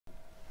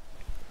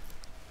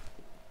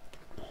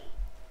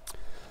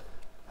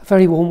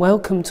Very warm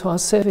welcome to our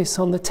service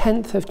on the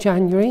 10th of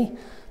January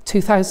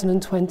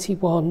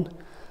 2021.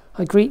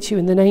 I greet you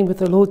in the name of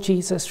the Lord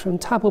Jesus from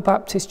Tabor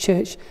Baptist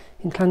Church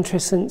in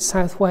Llantrisant,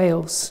 South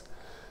Wales.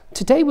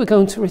 Today we're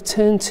going to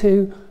return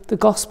to the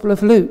Gospel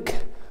of Luke.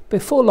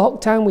 Before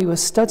lockdown we were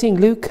studying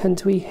Luke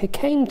and we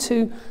came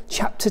to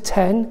chapter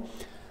 10.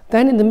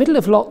 Then in the middle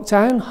of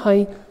lockdown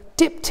I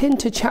dipped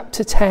into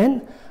chapter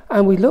 10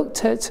 and we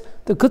looked at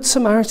the Good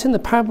Samaritan, the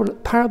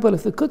parable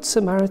of the Good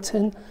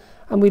Samaritan,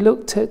 and we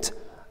looked at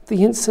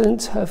the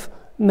incident of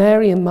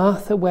Mary and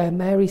Martha, where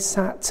Mary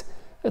sat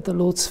at the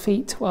Lord's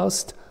feet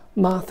whilst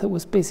Martha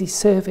was busy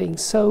serving.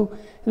 So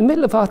in the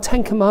middle of our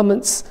 10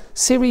 Commandments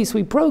series,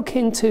 we broke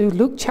into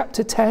Luke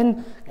chapter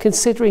 10,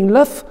 considering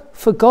love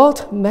for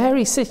God,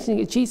 Mary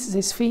sitting at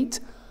Jesus' feet,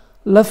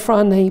 love for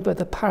our neighbour,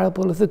 the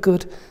parable of the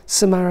Good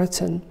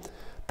Samaritan.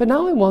 But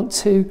now I want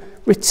to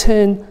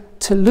return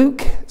to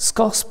Luke's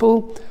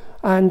Gospel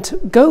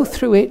and go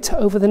through it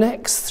over the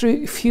next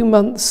few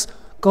months,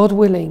 God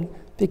willing,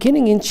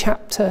 beginning in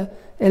chapter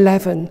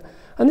 11.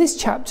 And this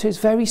chapter is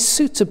very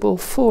suitable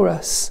for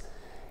us.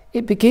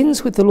 It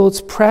begins with the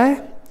Lord's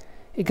Prayer.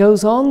 It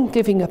goes on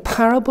giving a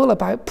parable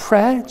about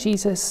prayer.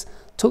 Jesus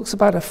talks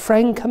about a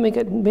friend coming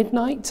at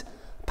midnight,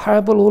 a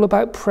parable all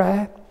about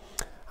prayer.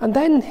 And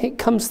then it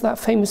comes to that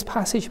famous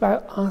passage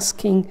about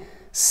asking,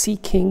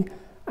 seeking,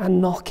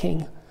 and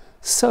knocking.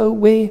 So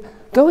we're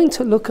going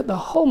to look at the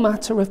whole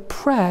matter of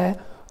prayer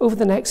over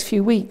the next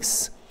few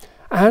weeks.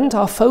 And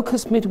our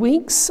focus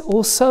midweeks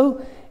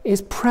also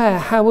is prayer.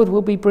 Howard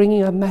will be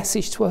bringing a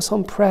message to us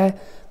on prayer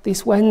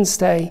this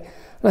Wednesday.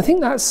 And I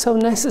think that's so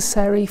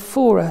necessary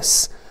for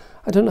us.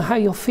 I don't know how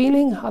you're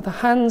feeling. Are the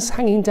hands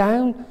hanging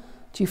down?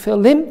 Do you feel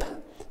limp?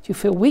 Do you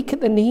feel weak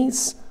at the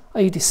knees?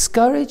 Are you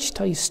discouraged?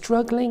 Are you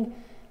struggling?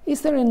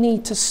 Is there a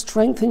need to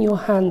strengthen your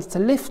hands, to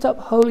lift up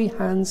holy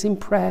hands in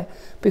prayer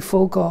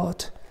before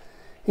God?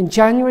 In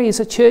January as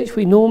a church,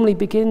 we normally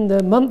begin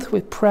the month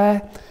with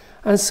prayer.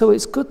 And so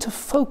it's good to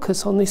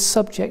focus on this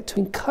subject to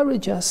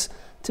encourage us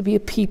to be a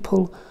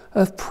people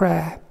of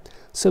prayer.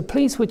 So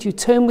please would you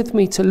turn with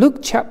me to Luke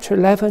chapter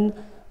 11,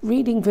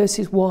 reading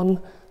verses 1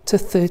 to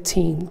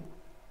 13.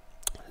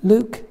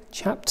 Luke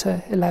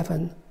chapter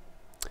 11.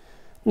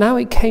 Now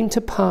it came to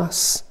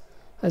pass,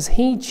 as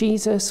he,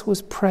 Jesus,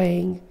 was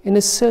praying in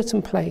a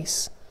certain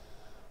place,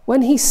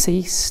 when he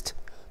ceased,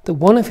 that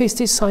one of his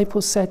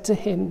disciples said to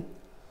him,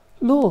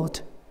 Lord,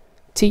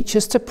 teach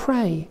us to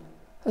pray,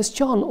 as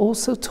John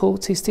also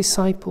taught his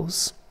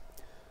disciples.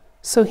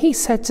 So he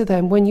said to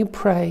them, when you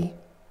pray,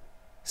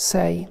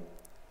 say,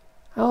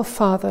 Our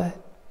Father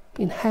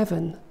in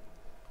heaven,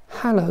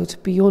 hallowed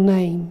be your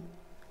name.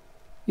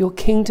 Your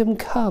kingdom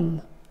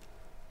come,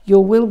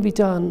 your will be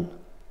done,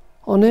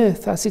 on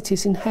earth as it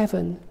is in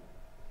heaven.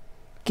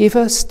 Give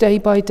us day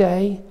by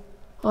day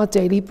our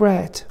daily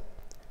bread,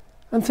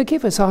 and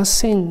forgive us our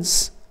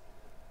sins,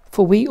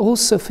 for we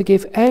also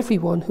forgive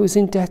everyone who is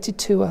indebted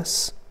to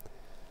us.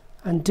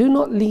 And do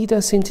not lead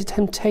us into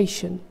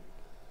temptation,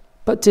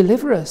 but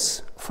deliver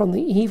us from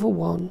the evil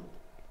one.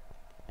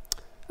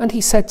 And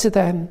he said to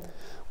them,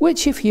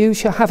 Which of you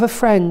shall have a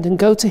friend and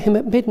go to him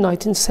at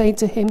midnight and say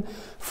to him,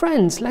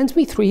 Friend, lend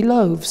me 3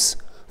 loaves,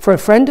 for a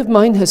friend of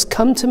mine has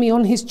come to me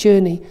on his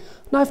journey,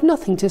 and I have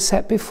nothing to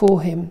set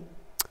before him.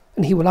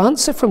 And he will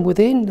answer from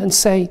within and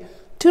say,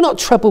 Do not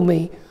trouble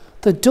me.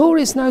 The door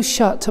is now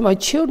shut, and my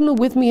children are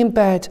with me in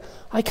bed.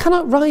 I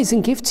cannot rise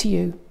and give to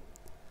you.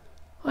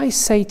 I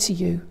say to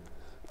you,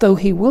 though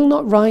he will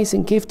not rise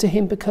and give to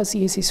him because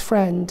he is his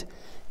friend,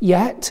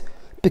 yet,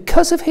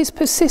 because of his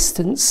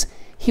persistence,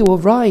 he will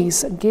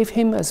rise and give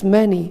him as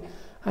many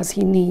as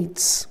he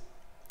needs.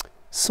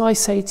 So I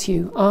say to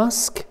you,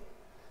 ask,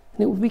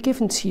 and it will be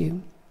given to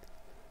you.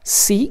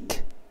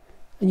 Seek,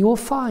 and you will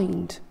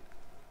find.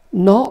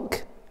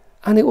 Knock,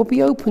 and it will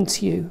be opened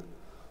to you.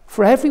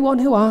 For everyone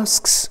who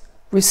asks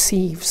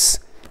receives,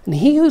 and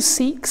he who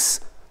seeks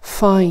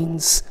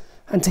finds,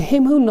 and to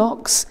him who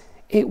knocks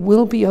it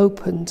will be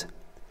opened.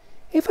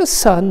 If a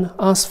son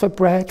asks for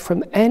bread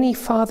from any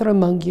father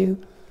among you,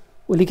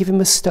 will he give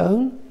him a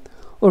stone?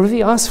 Or if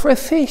he asks for a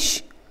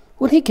fish,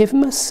 will he give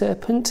him a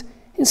serpent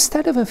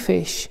instead of a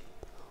fish?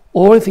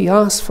 Or if he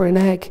asks for an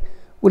egg,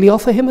 will he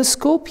offer him a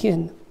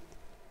scorpion?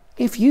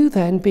 If you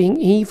then, being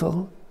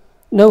evil,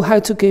 know how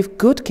to give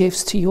good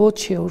gifts to your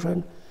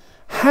children,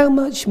 how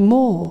much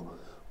more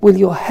will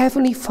your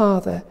heavenly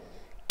Father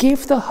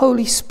give the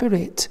Holy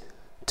Spirit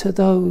to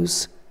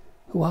those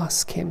who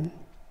ask him?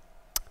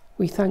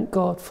 We thank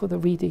God for the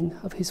reading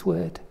of his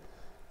word.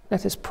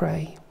 Let us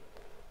pray.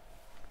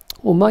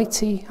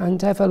 Almighty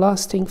and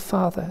everlasting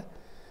Father,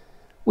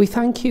 we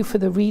thank you for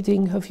the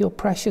reading of your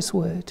precious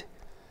word.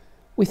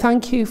 We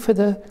thank you for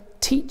the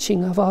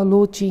teaching of our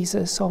Lord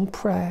Jesus on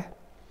prayer.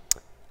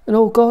 And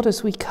oh God,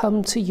 as we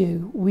come to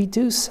you, we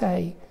do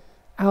say,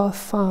 Our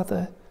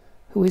Father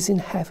who is in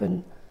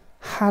heaven,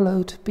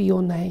 hallowed be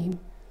your name.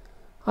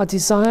 Our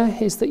desire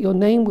is that your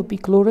name would be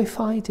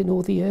glorified in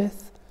all the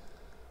earth.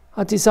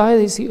 Our desire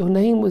is that your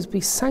name would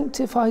be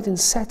sanctified and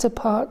set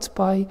apart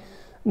by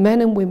men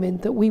and women,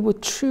 that we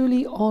would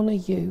truly honour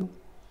you.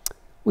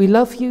 We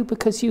love you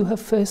because you have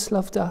first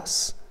loved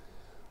us.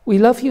 We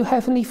love you,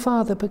 Heavenly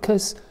Father,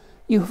 because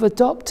you have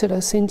adopted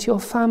us into your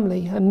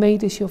family and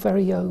made us your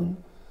very own.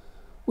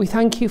 We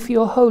thank you for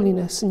your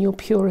holiness and your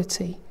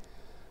purity.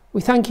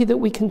 We thank you that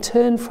we can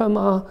turn from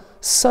our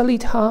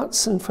sullied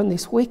hearts and from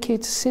this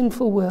wicked,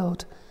 sinful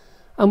world,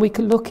 and we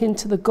can look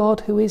into the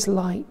God who is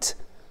light,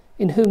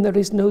 in whom there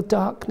is no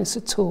darkness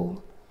at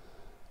all.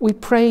 We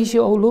praise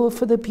you, O Lord,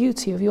 for the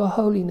beauty of your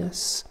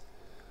holiness.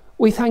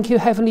 We thank you,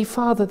 Heavenly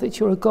Father, that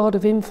you're a God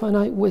of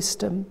infinite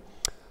wisdom.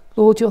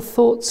 Lord, your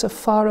thoughts are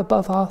far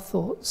above our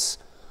thoughts.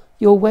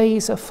 Your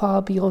ways are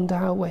far beyond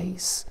our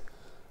ways.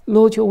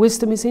 Lord, your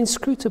wisdom is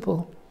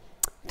inscrutable.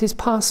 It is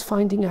past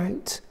finding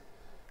out.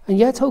 And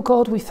yet, O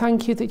God, we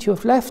thank you that you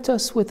have left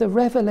us with the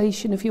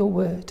revelation of your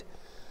word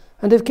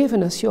and have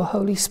given us your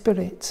Holy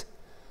Spirit.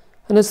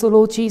 And as the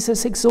Lord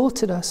Jesus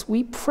exhorted us,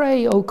 we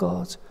pray, O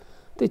God,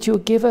 that you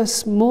would give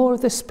us more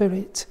of the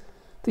Spirit,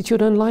 that you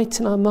would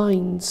enlighten our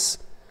minds.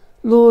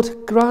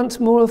 Lord, grant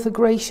more of the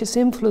gracious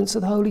influence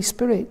of the Holy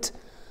Spirit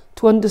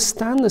to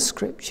understand the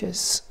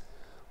Scriptures.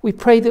 We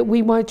pray that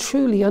we might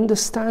truly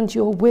understand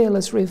your will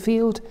as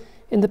revealed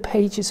in the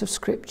pages of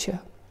Scripture.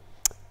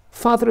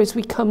 Father, as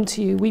we come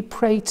to you, we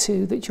pray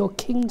too that your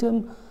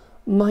kingdom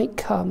might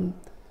come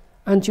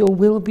and your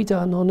will be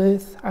done on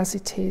earth as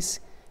it is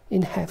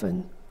in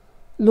heaven.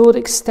 Lord,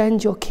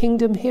 extend your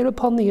kingdom here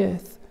upon the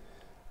earth.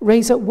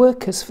 Raise up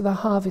workers for the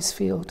harvest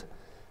field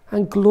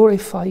and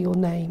glorify your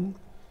name.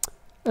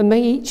 And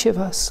may each of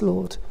us,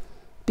 Lord,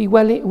 be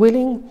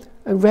willing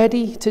and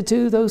ready to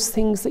do those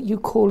things that you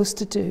call us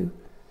to do.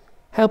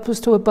 Help us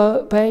to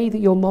obey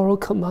your moral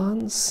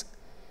commands.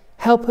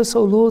 Help us,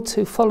 O Lord,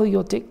 to follow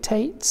your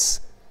dictates.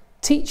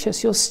 Teach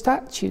us your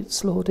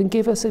statutes, Lord, and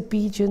give us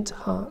obedient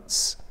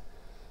hearts.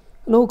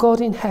 And, O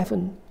God in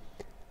heaven,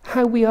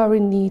 how we are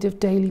in need of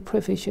daily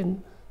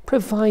provision.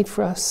 Provide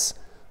for us,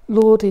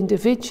 Lord,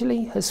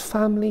 individually, as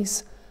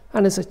families,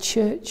 and as a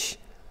church.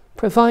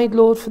 Provide,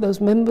 Lord, for those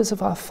members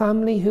of our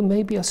family who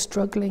maybe are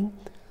struggling.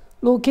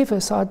 Lord, give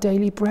us our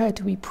daily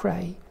bread, we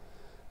pray.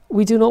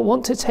 We do not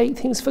want to take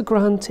things for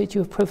granted.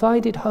 You have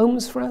provided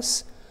homes for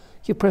us.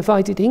 You have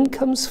provided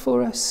incomes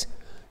for us.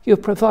 You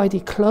have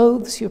provided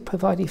clothes. You have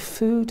provided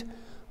food.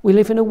 We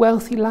live in a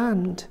wealthy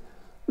land.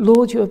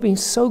 Lord, you have been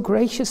so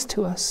gracious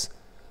to us.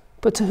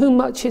 But to whom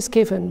much is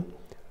given,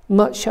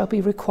 much shall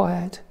be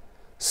required.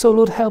 So,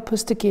 Lord, help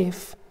us to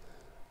give.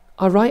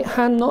 Our right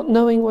hand not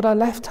knowing what our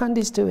left hand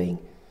is doing.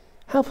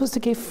 Help us to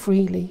give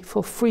freely,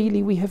 for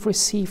freely we have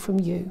received from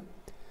you.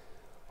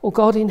 O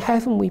God in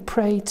heaven, we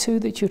pray too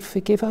that you'd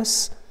forgive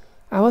us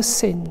our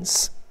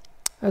sins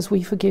as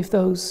we forgive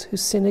those who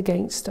sin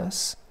against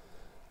us.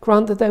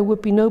 Grant that there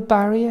would be no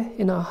barrier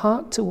in our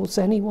heart towards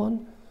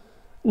anyone,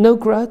 no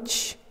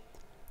grudge,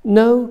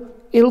 no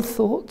ill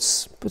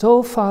thoughts, but,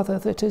 oh Father,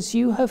 that as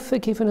you have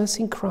forgiven us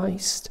in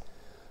Christ,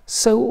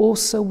 so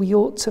also we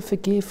ought to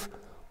forgive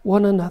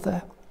one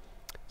another.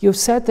 You have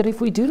said that if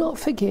we do not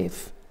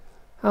forgive,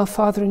 our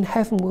Father in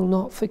heaven will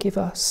not forgive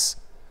us.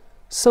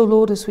 So,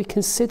 Lord, as we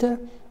consider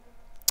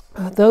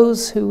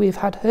those who we've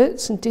had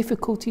hurts and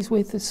difficulties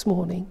with this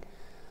morning,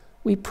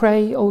 we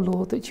pray, O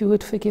Lord, that you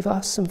would forgive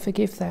us and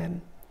forgive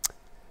them.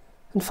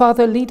 And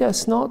Father, lead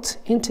us not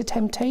into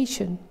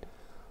temptation.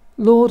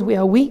 Lord, we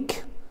are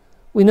weak.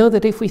 We know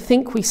that if we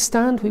think we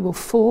stand, we will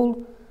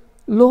fall.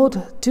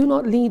 Lord, do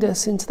not lead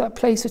us into that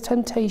place of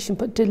temptation,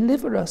 but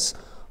deliver us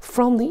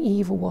from the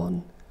evil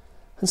one.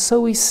 And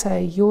so we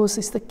say, yours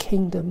is the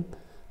kingdom,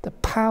 the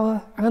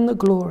power and the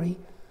glory,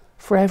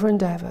 forever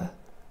and ever.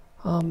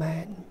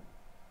 Amen.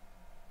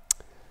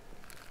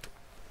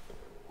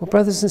 Well,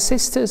 brothers and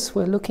sisters,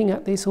 we're looking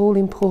at this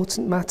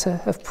all-important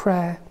matter of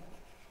prayer.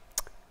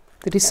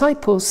 The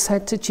disciples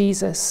said to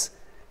Jesus,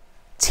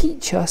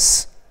 teach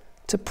us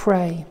to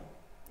pray.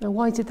 Now,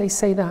 why did they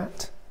say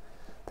that?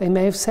 They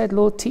may have said,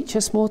 Lord, teach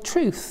us more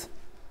truth.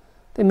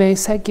 They may have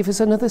said, give us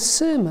another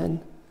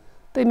sermon.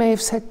 They may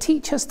have said,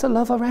 teach us to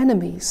love our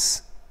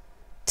enemies.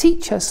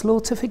 Teach us,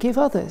 Lord, to forgive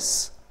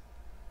others.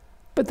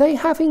 But they,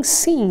 having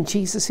seen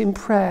Jesus in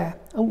prayer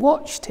and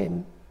watched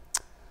him,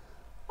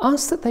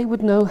 asked that they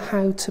would know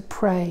how to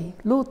pray.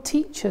 Lord,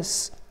 teach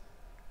us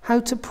how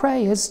to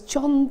pray as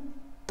John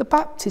the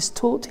Baptist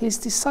taught his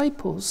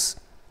disciples.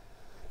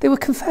 They were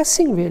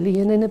confessing really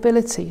an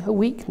inability, a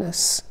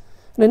weakness,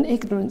 and an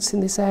ignorance in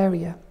this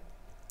area.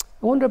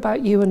 I wonder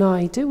about you and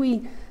I, do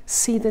we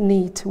see the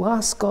need to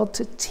ask God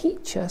to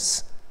teach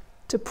us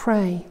to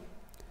pray?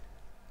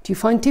 Do you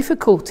find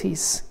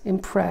difficulties in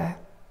prayer?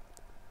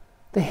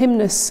 The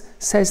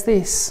hymnist says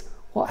this,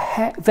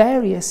 what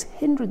various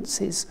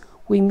hindrances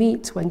we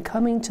meet when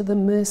coming to the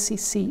mercy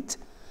seat,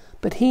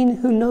 but he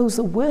who knows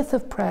the worth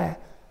of prayer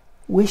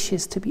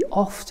wishes to be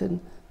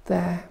often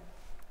there.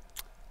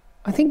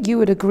 I think you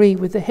would agree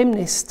with the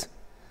hymnist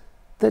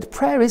that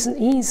prayer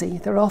isn't easy.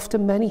 There are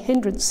often many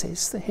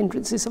hindrances, the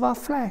hindrances of our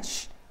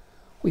flesh.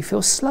 We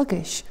feel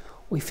sluggish,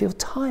 we feel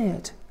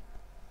tired.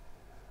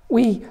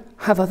 We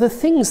have other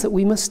things that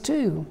we must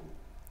do.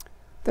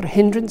 There are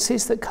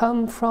hindrances that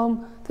come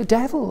from the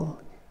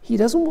devil. He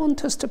doesn't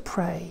want us to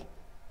pray.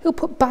 He'll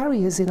put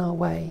barriers in our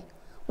way.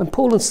 When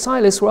Paul and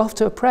Silas were off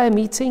to a prayer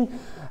meeting,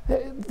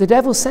 the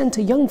devil sent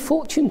a young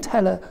fortune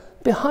teller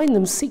behind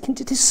them seeking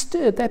to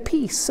disturb their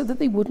peace so that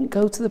they wouldn't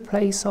go to the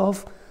place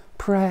of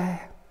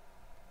prayer.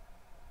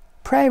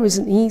 Prayer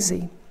isn't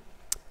easy.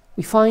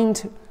 We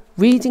find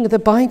reading of the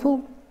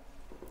Bible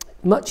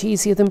much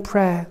easier than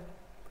prayer.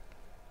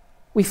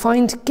 We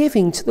find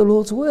giving to the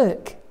Lord's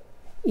work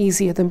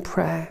easier than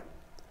prayer.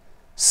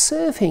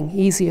 Serving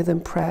easier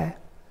than prayer.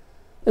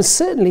 And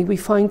certainly we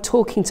find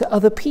talking to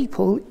other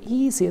people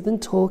easier than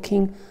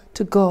talking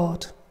to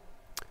God.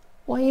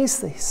 Why is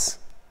this?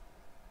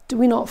 Do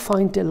we not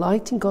find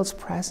delight in God's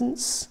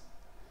presence?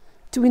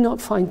 Do we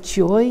not find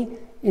joy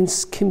in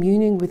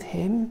communing with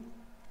him?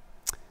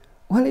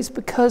 Well, it's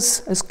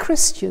because as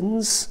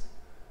Christians,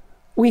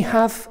 we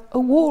have a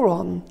war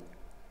on.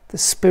 The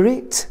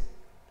spirit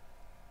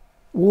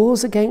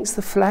wars against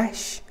the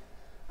flesh,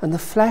 and the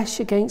flesh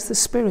against the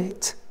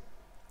spirit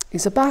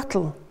is a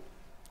battle.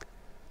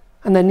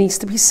 And there needs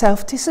to be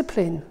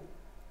self-discipline.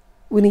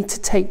 We need to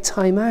take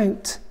time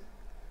out.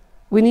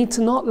 We need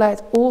to not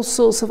let all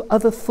sorts of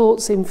other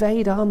thoughts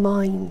invade our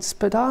minds,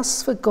 but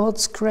ask for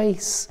God's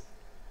grace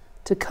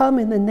to come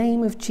in the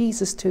name of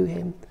Jesus to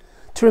him,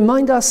 to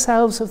remind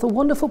ourselves of the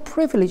wonderful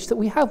privilege that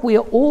we have. We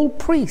are all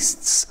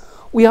priests.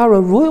 We are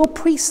a royal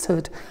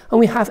priesthood, and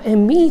we have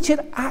immediate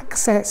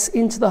access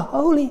into the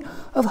Holy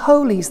of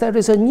Holies. There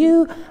is a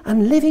new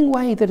and living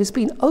way that has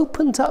been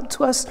opened up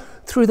to us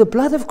through the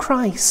blood of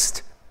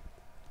Christ.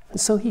 And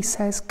so he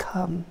says,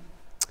 come.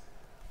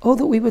 Oh,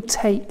 that we would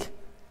take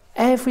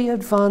every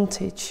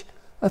advantage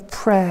of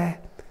prayer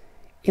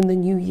in the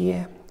new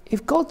year.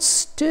 If God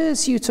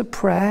stirs you to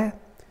prayer,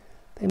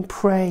 then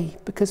pray,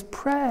 because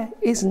prayer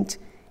isn't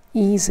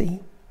easy.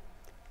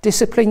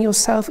 Discipline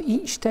yourself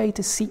each day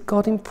to seek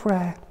God in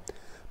prayer.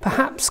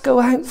 Perhaps go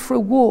out for a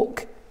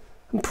walk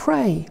and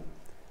pray.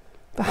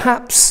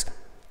 Perhaps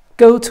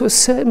go to a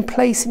certain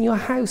place in your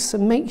house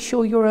and make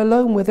sure you're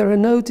alone where there are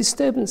no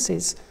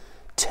disturbances.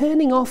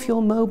 Turning off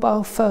your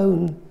mobile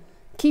phone,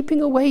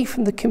 keeping away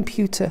from the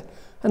computer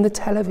and the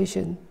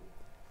television.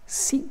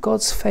 Seek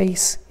God's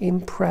face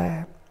in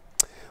prayer.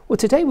 Well,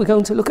 today we're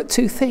going to look at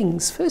two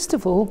things. First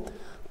of all,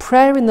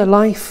 prayer in the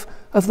life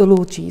of the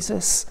Lord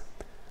Jesus.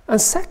 And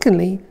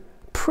secondly,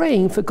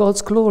 praying for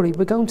God's glory.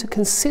 We're going to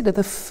consider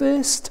the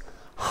first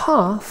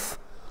half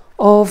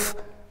of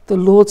the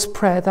Lord's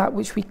Prayer, that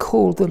which we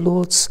call the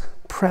Lord's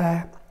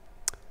Prayer,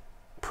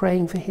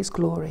 praying for his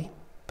glory.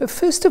 But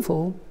first of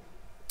all,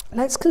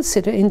 let's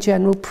consider in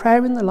general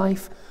prayer in the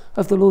life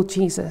of the Lord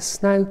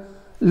Jesus. Now,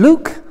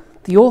 Luke,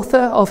 the author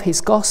of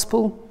his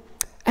gospel,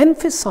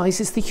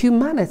 emphasizes the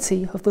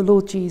humanity of the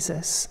Lord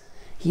Jesus.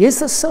 He is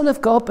the Son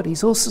of God, but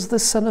he's also the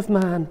Son of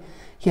Man.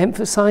 He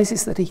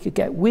emphasizes that he could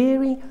get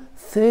weary,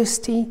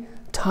 thirsty,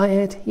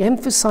 tired. He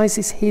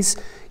emphasizes his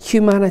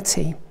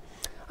humanity.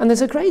 And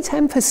there's a great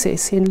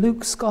emphasis in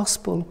Luke's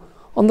gospel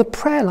on the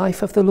prayer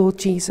life of the Lord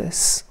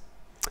Jesus.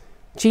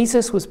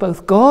 Jesus was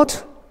both God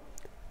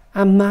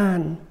and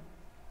man.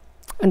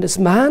 And as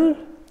man,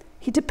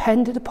 he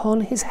depended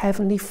upon his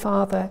heavenly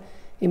Father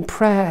in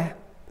prayer.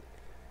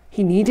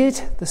 He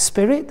needed the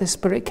Spirit. The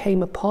Spirit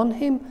came upon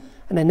him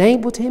and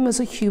enabled him as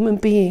a human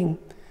being.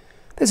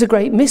 There's a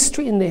great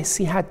mystery in this.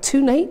 He had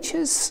two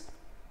natures,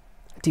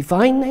 a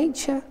divine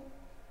nature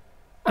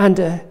and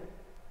a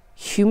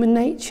human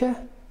nature,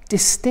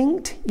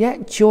 distinct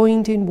yet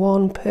joined in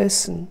one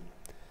person.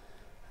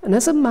 And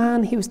as a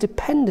man, he was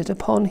dependent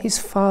upon his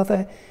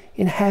Father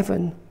in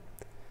heaven.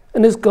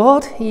 And as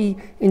God, he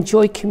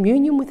enjoyed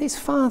communion with his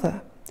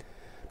Father.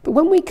 But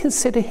when we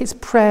consider his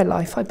prayer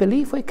life, I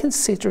believe we're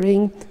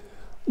considering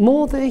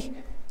more the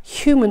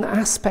human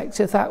aspect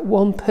of that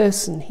one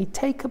person. He'd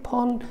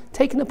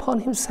taken upon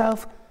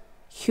himself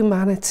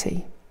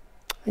humanity,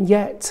 and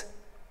yet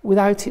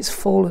without its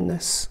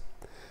fallenness.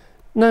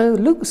 Now,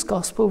 Luke's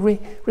gospel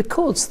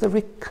records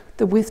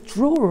the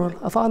withdrawal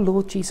of our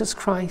Lord Jesus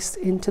Christ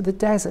into the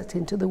desert,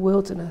 into the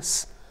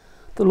wilderness.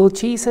 The Lord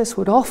Jesus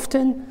would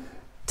often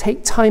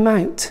take time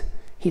out.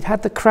 He'd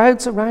had the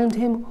crowds around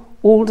him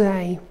all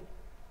day.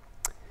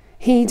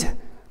 He'd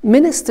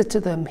ministered to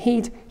them.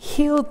 He'd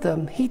healed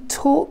them. He'd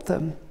taught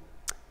them.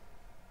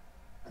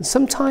 And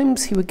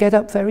sometimes he would get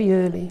up very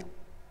early.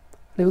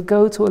 And he would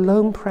go to a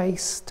lone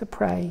place to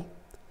pray.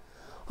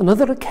 On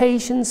other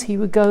occasions, he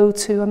would go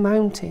to a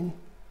mountain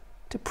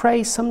to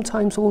pray,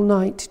 sometimes all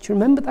night. Do you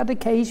remember that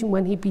occasion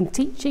when he'd been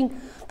teaching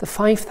the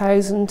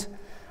 5,000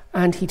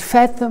 and he'd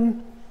fed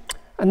them?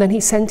 And then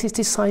he sent his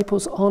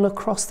disciples on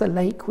across the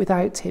lake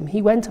without him.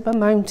 He went up a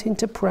mountain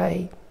to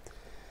pray.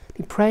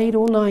 He prayed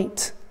all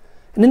night.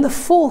 And in the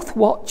fourth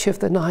watch of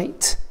the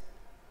night,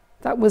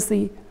 that was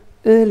the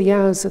early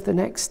hours of the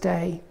next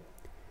day,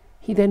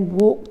 he then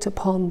walked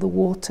upon the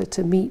water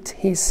to meet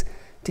his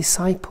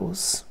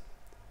disciples.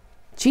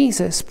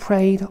 Jesus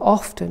prayed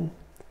often.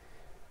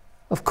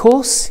 Of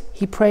course,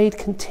 he prayed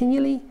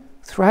continually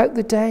throughout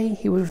the day.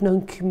 He would have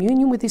known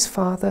communion with his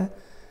Father.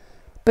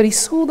 But he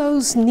saw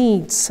those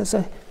needs as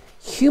a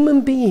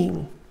human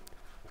being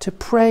to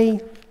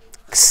pray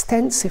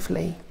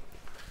extensively.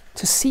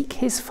 to seek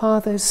his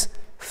Father's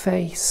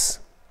face.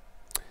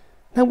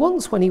 Now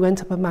once when he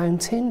went up a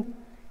mountain,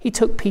 he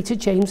took Peter,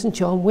 James and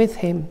John with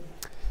him.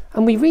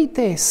 And we read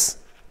this: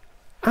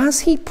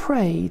 as he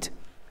prayed,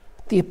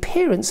 the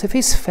appearance of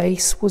his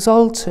face was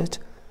altered,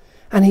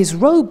 and his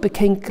robe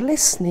became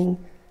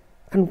glistening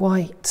and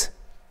white.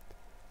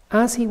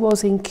 As he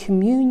was in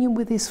communion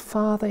with his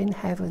Father in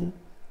heaven,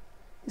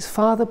 his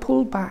Father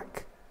pulled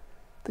back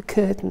the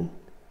curtain,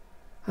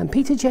 and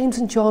Peter, James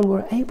and John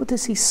were able to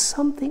see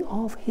something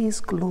of his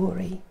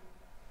glory.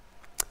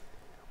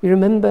 We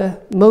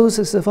remember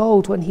Moses of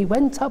old when he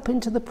went up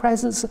into the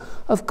presence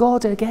of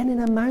God again in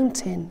a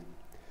mountain,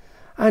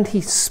 and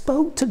he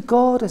spoke to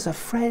God as a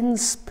friend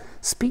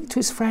speak to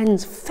his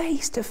friends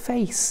face to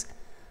face.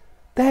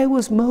 There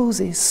was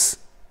Moses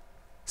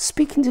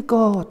speaking to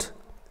God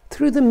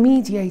through the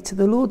mediator,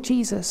 the Lord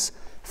Jesus,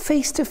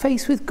 face to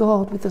face with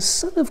God, with the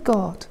Son of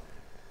God.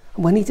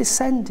 And when he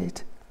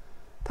descended,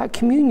 that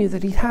communion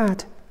that he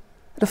had,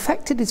 it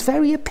affected his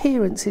very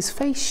appearance. His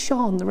face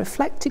shone, the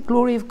reflected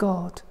glory of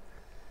God.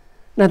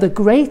 Now the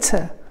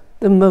greater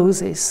than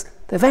Moses,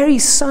 the very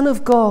Son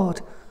of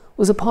God,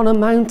 was upon a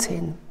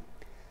mountain,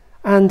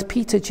 and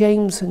Peter,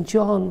 James and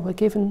John were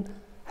given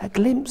a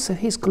glimpse of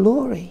his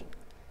glory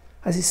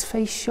as his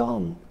face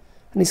shone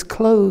and his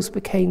clothes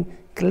became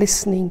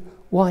glistening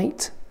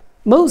white.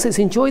 Moses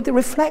enjoyed the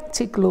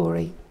reflected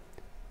glory.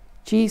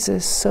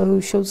 Jesus so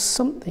showed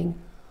something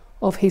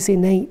of his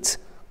innate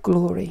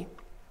glory.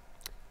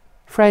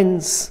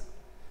 Friends,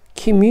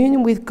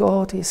 communion with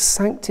God is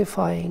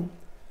sanctifying.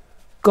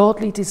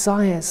 Godly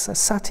desires are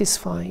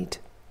satisfied.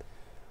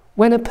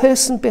 When a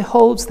person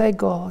beholds their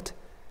God,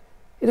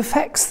 it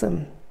affects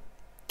them.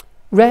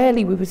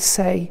 Rarely we would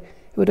say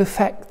it would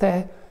affect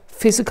their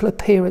physical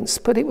appearance,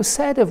 but it was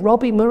said of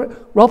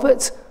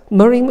Robert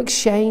Murray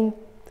McShane,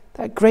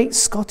 that great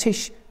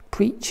Scottish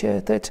preacher,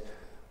 that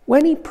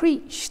when he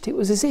preached, it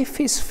was as if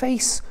his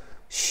face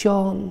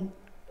shone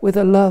with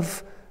the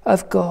love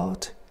of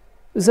God.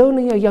 He was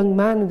only a young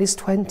man in his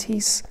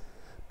 20s,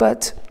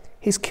 but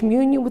his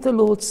communion with the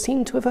Lord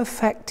seemed to have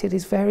affected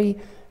his very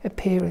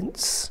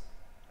appearance.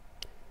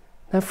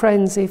 Now,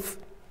 friends, if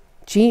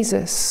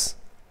Jesus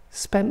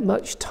spent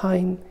much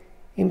time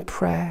in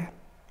prayer,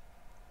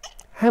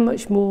 how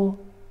much more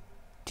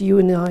do you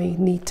and I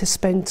need to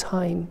spend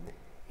time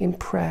in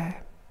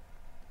prayer?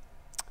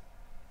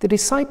 The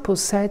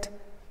disciples said,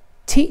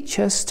 "Teach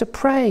us to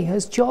pray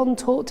as John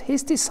taught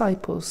his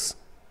disciples."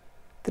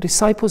 The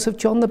disciples of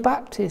John the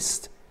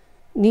Baptist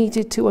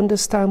needed to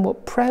understand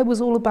what prayer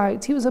was all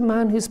about. He was a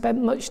man who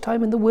spent much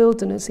time in the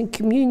wilderness in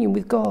communion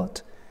with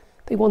God.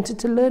 They wanted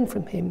to learn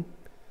from him.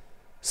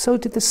 So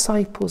did the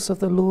disciples of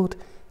the Lord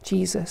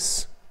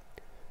Jesus.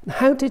 And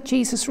how did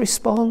Jesus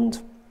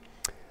respond?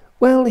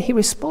 Well, he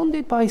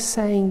responded by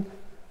saying,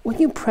 when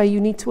you pray, you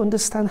need to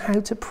understand how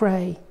to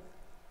pray.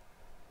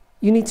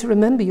 You need to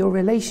remember your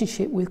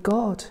relationship with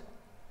God,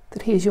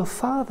 that he is your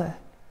Father.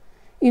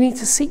 You need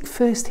to seek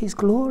first his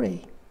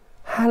glory.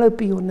 Hallowed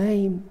be your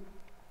name.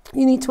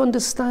 You need to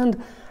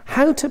understand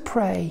how to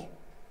pray.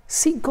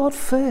 Seek God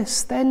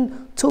first,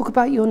 then talk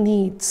about your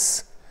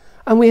needs.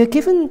 And we are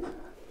given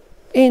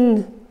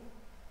in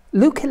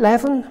Luke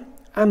 11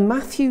 and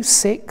Matthew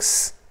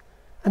 6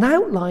 an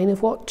outline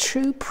of what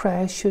true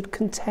prayer should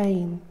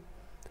contain,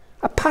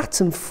 a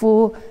pattern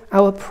for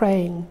our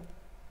praying.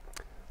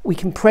 We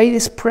can pray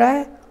this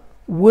prayer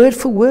word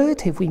for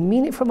word if we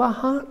mean it from our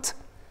heart,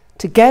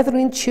 together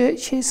in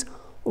churches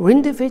or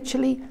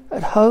individually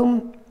at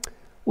home.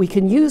 We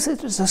can use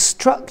it as a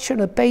structure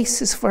and a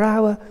basis for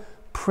our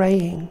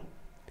praying.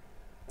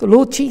 The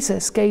Lord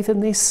Jesus gave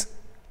them this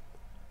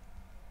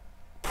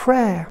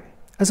prayer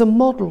as a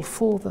model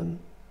for them.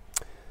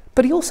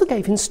 But he also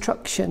gave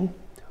instruction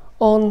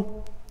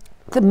on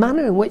the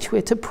manner in which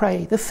we're to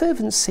pray, the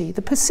fervency,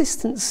 the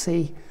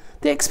persistency,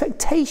 the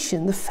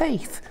expectation, the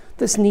faith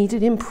that's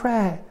needed in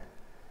prayer.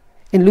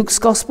 In Luke's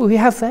gospel, we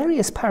have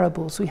various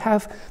parables. We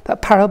have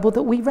that parable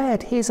that we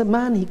read. Here's a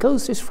man, he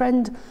goes to his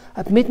friend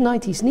at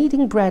midnight. He's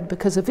needing bread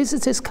because a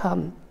visitor's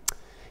come.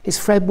 His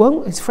friend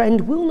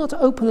will not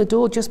open the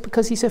door just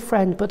because he's a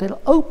friend, but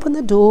he'll open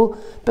the door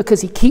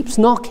because he keeps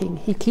knocking,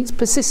 he keeps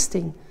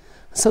persisting.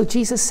 So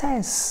Jesus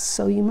says,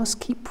 so you must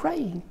keep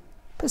praying,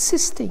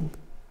 persisting.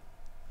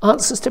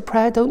 Answers to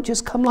prayer don't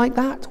just come like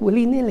that,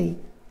 willy-nilly,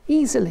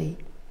 easily.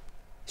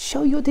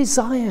 Show your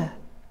desire.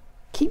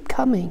 Keep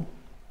coming.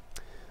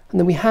 And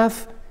then we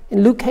have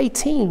in Luke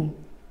 18,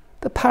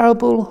 the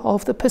parable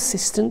of the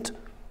persistent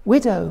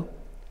widow.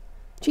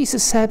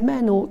 Jesus said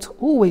men ought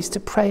always to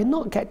pray and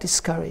not get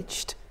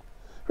discouraged.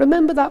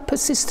 Remember that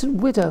persistent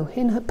widow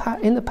in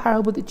the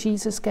parable that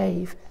Jesus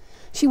gave.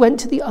 She went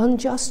to the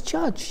unjust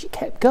judge. She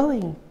kept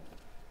going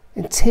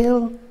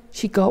until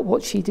she got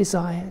what she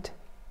desired.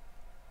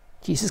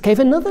 Jesus gave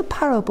another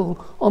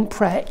parable on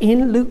prayer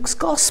in Luke's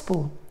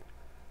gospel.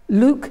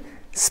 Luke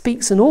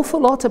speaks an awful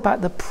lot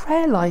about the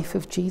prayer life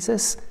of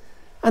Jesus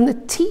and the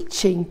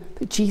teaching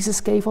that Jesus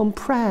gave on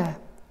prayer.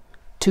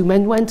 2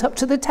 men went up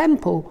to the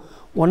temple,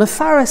 one a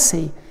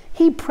Pharisee.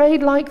 He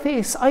prayed like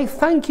this: I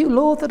thank you,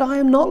 Lord, that I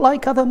am not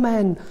like other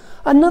men,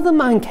 Another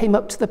man came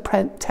up to the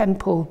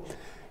temple.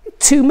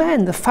 Two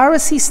men, the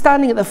Pharisee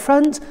standing at the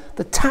front,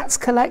 the tax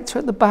collector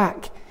at the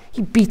back.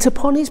 He beat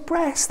upon his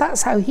breast.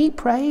 That's how he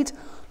prayed.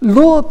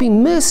 Lord, be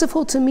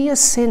merciful to me, a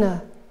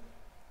sinner.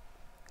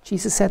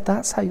 Jesus said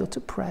that's how you're to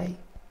pray.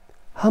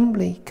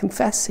 Humbly,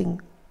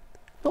 confessing,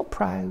 not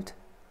proud,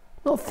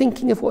 not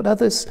thinking of what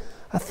others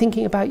are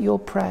thinking about your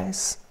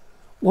prayers.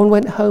 One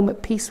went home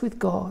at peace with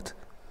God.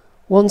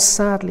 One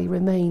sadly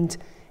remained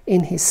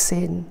in his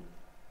sin.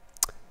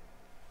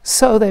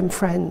 So then,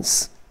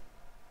 friends,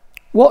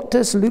 what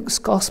does Luke's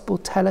gospel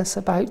tell us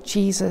about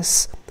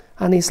Jesus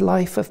and his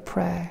life of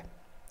prayer?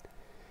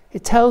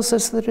 It tells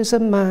us that as a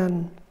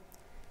man,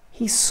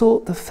 he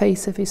sought the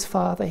face of his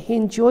Father. He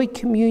enjoyed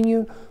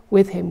communion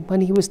with him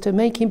when he was to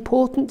make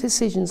important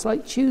decisions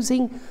like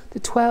choosing the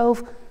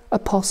 12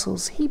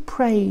 apostles. He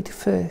prayed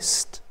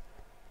first.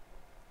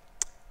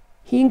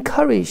 He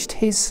encouraged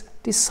his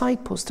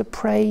disciples to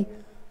pray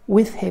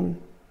with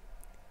him.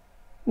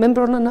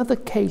 Remember, on another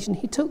occasion,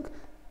 he took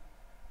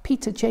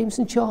Peter, James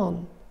and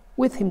John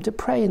with him to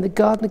pray in the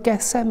Garden of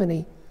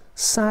Gethsemane.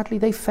 Sadly,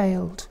 they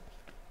failed.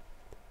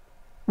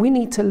 We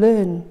need to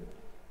learn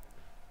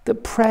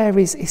that prayer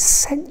is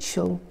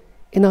essential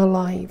in our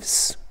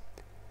lives.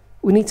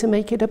 We need to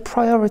make it a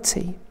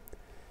priority.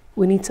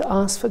 We need to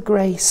ask for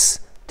grace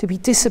to be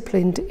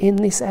disciplined in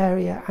this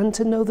area and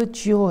to know the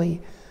joy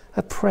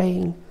of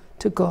praying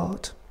to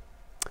God.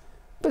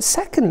 But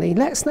secondly,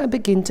 let's now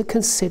begin to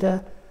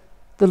consider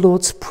the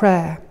Lord's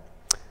Prayer.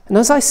 And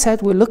as I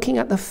said, we're looking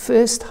at the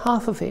first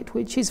half of it,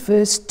 which is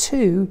verse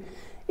 2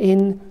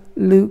 in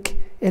Luke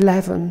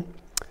 11.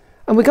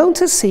 And we're going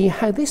to see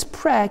how this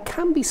prayer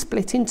can be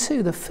split in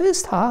two. The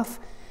first half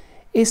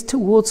is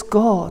towards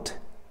God.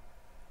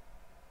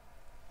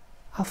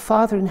 Our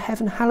Father in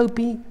heaven, hallowed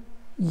be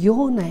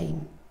your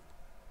name.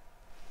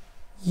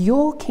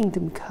 Your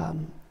kingdom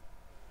come.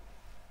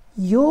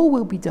 Your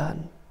will be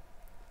done.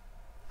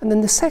 And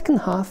then the second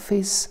half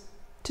is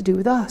to do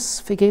with us.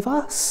 Forgive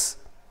us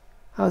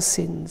our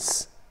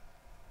sins.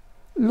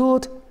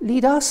 Lord,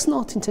 lead us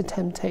not into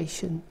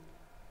temptation.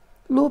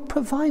 Lord,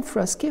 provide for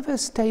us. Give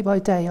us day by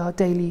day our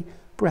daily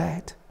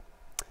bread.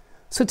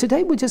 So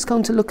today we're just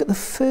going to look at the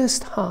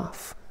first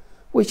half,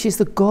 which is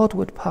the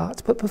Godward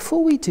part. But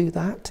before we do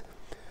that,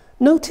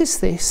 notice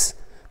this,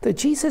 that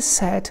Jesus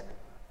said,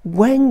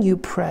 when you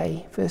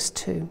pray, verse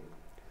 2.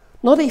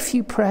 Not if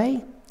you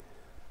pray,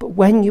 but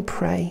when you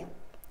pray.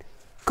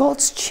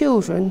 God's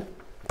children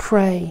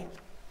pray.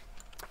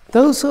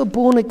 Those who are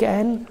born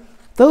again,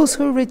 those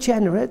who are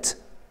regenerate,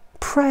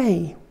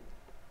 pray.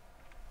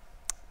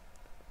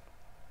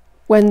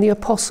 When the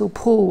Apostle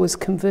Paul was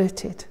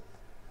converted,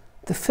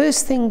 the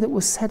first thing that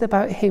was said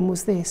about him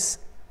was this: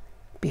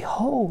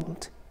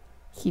 behold,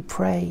 he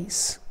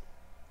prays.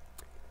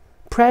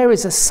 Prayer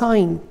is a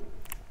sign,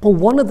 or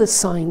one of the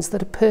signs,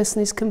 that a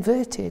person is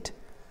converted.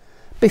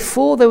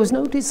 Before, there was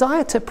no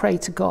desire to pray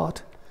to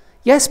God.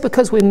 Yes,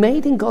 because we're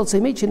made in God's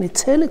image and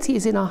eternity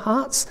is in our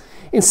hearts.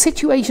 In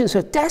situations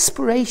of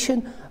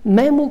desperation,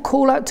 men will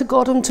call out to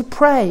God and to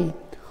pray.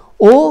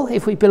 Or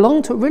if we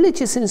belong to a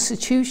religious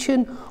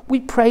institution,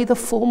 we pray the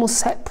formal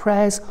set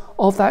prayers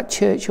of that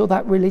church or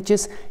that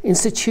religious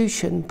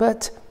institution.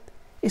 But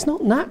it's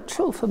not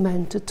natural for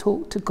men to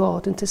talk to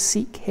God and to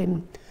seek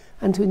him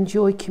and to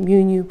enjoy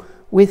communion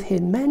with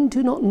him. Men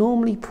do not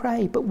normally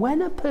pray. But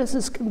when a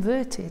person's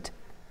converted,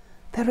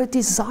 there are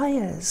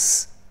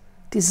desires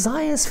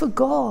for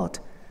God,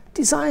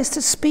 desires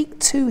to speak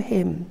to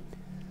him.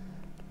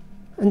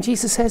 And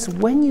Jesus says,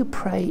 when you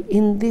pray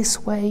in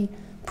this way,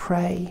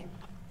 pray.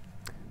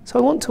 So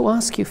I want to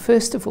ask you,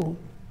 first of all,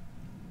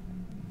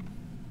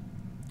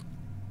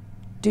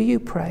 do you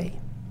pray?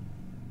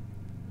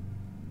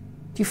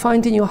 Do you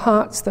find in your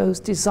hearts those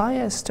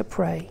desires to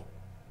pray?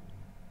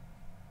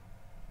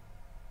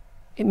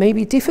 It may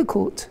be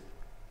difficult,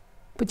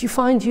 but you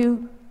find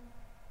you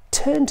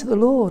turn to the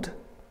Lord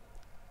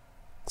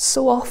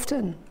so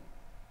often.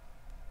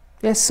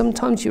 Yes,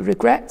 sometimes you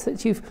regret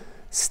that you've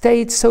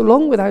stayed so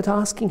long without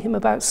asking him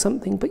about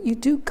something, but you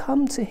do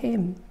come to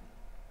him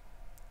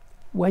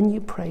when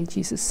you pray,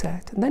 Jesus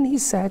said. And then he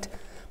said,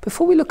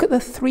 before we look at the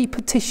three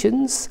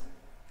petitions,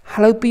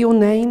 hallowed be your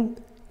name,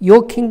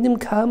 your kingdom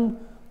come,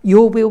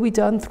 your will be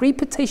done. Three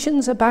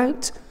petitions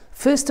about,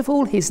 first of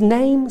all, his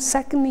name,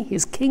 secondly,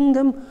 his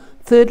kingdom,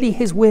 thirdly,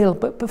 his will.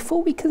 But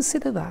before we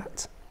consider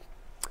that,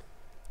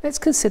 let's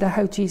consider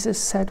how Jesus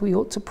said we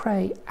ought to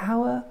pray.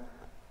 Our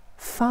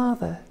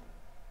Father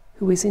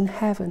who is in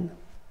heaven.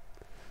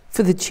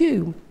 For the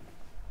Jew,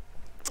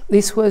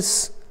 this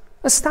was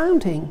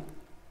astounding.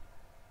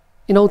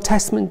 In Old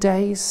Testament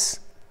days,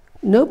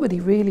 nobody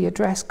really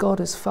addressed God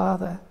as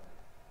Father.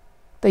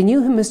 They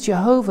knew him as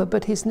Jehovah,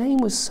 but his name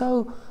was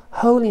so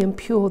holy and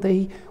pure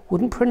they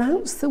wouldn't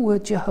pronounce the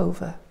word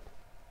Jehovah.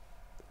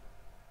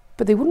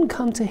 But they wouldn't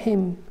come to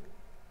him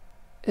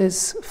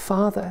as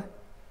Father.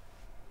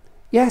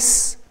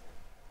 Yes,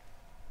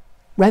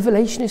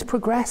 revelation is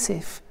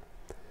progressive.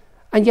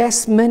 And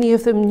yes, many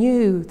of them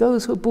knew,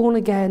 those who were born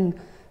again,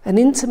 an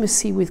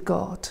intimacy with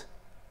God.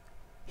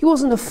 He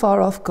wasn't a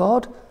far-off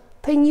God,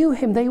 They knew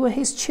him. They were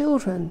his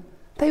children.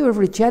 They were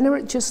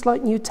regenerate just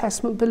like New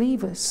Testament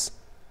believers.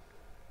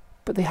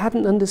 But they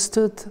hadn't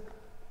understood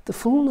the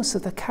fullness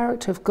of the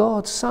character of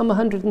God. Psalm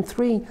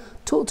 103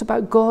 talked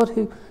about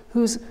God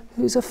who's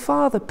a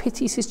father,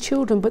 pities his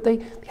children, but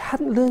they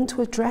hadn't learned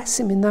to address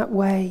him in that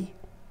way.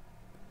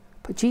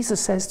 But Jesus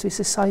says to his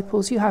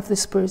disciples, you have the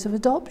spirit of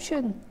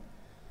adoption.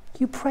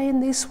 You pray in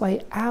this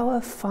way,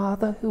 our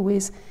Father who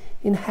is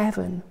in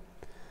heaven.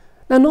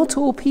 Now, not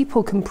all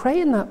people can pray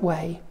in that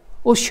way,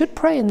 or should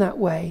pray in that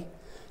way,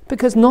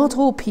 because not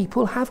all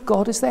people have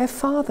God as their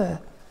Father.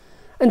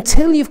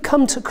 Until you've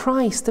come to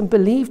Christ and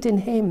believed in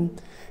him,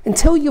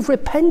 until you've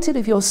repented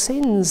of your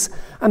sins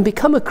and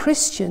become a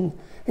Christian,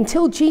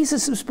 until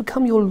Jesus has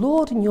become your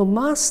Lord and your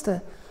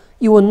Master,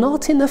 you are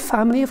not in the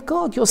family of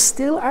God. You're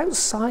still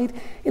outside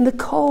in the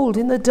cold,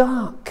 in the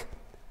dark.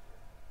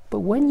 But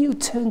when you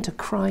turn to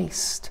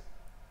Christ,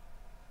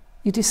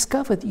 you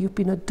discover that you've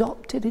been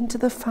adopted into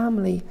the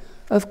family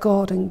of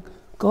God, and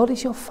God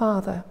is your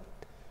Father,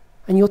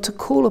 and you're to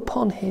call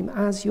upon him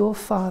as your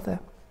Father.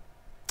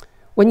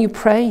 When you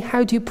pray,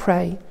 how do you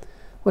pray?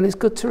 Well, it's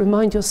good to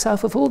remind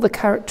yourself of all the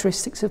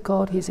characteristics of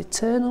God. He's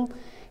eternal,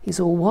 he's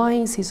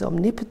all-wise, he's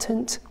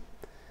omnipotent.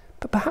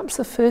 But perhaps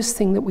the first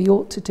thing that we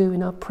ought to do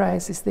in our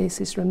prayers is this,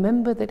 is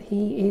remember that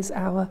he is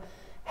our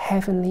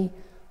heavenly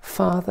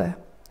Father.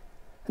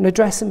 And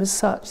address him as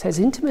such. There's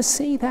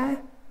intimacy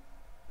there,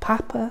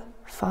 Papa,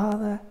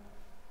 Father.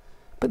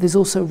 But there's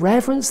also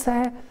reverence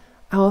there,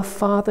 our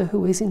Father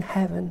who is in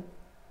heaven.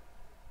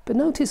 But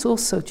notice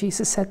also,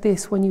 Jesus said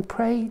this, when you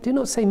pray, do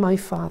not say my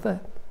Father,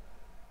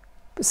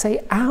 but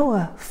say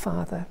our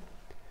Father.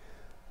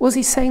 Was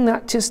he saying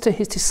that just to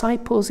his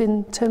disciples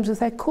in terms of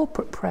their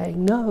corporate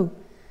praying? No.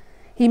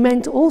 He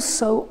meant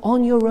also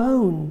on your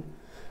own.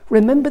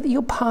 Remember that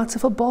you're part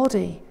of a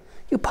body.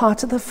 You're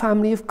part of the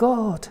family of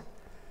God.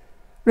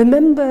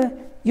 Remember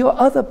your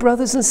other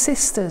brothers and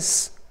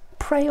sisters.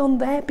 Pray on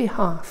their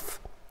behalf.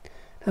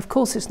 Of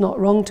course, it's not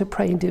wrong to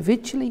pray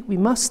individually. We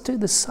must do.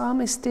 The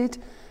psalmist did.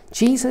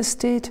 Jesus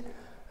did.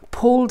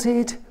 Paul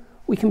did.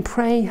 We can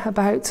pray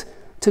about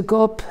to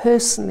God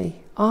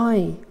personally.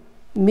 I,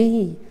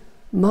 me,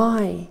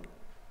 my.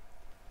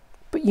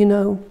 But you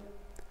know,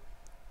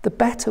 the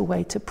better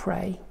way to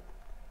pray,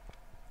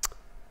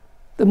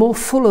 the more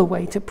fuller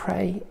way to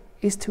pray,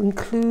 is to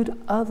include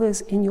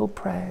others in your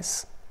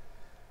prayers.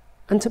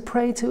 And to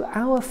pray to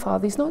our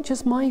Father. He's not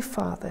just my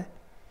Father.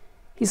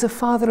 He's a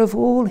Father of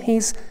all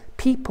his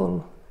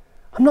people.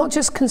 I'm not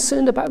just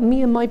concerned about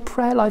me and my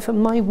prayer life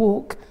and my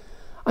walk.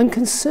 I'm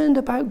concerned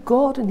about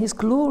God and his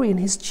glory and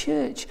his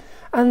church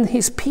and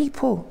his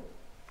people.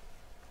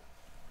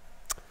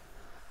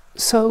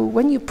 So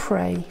when you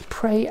pray,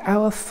 pray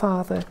our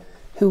Father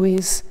who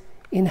is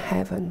in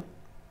heaven.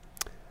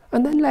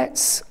 And then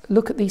let's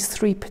look at these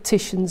three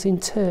petitions in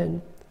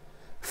turn.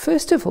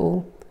 First of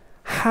all,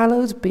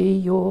 hallowed be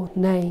your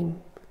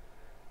name.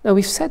 Now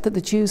we've said that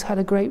the Jews had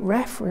a great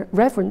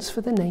reverence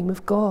for the name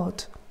of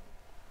God.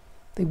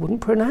 They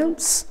wouldn't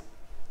pronounce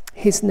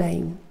his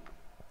name.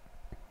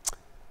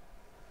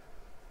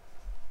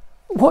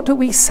 What do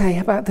we say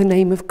about the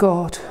name of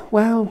God?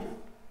 Well,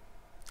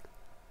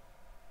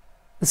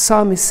 the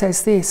psalmist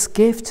says this,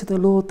 give to the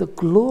Lord the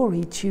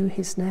glory due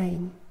his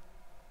name.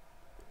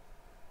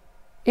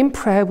 In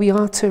prayer, we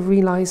are to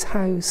realize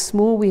how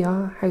small we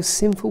are, how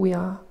sinful we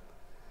are.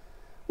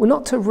 We're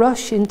not to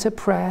rush into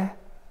prayer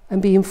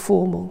and be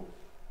informal.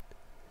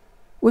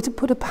 We're to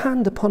put a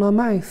hand upon our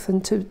mouth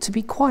and to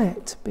be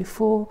quiet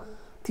before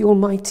the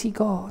Almighty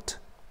God.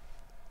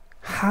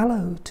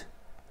 Hallowed.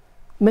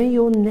 May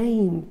your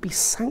name be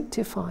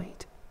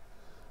sanctified.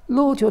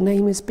 Lord, your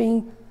name is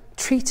being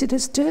treated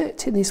as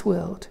dirt in this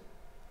world.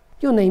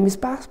 Your name is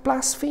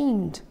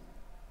blasphemed.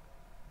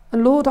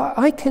 And Lord,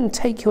 I can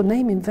take your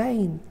name in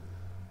vain.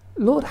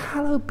 Lord,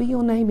 hallowed be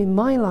your name in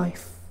my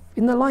life,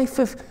 in the life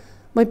of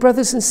my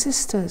brothers and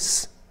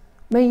sisters.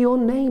 May your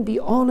name be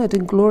honoured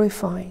and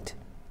glorified.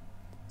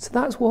 So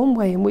that's one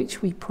way in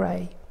which we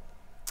pray.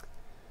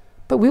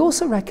 But we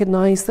also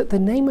recognise that the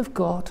name of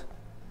God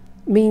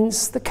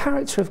means the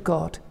character of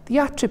God, the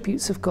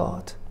attributes of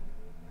God.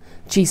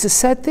 Jesus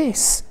said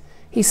this.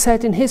 He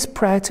said in his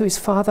prayer to his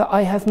Father,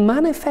 I have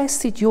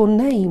manifested your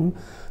name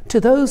to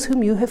those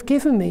whom you have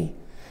given me.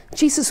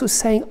 Jesus was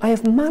saying, I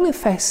have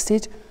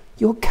manifested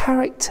your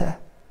character.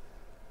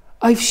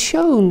 I've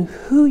shown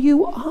who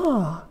you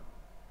are.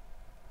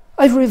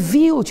 I've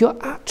revealed your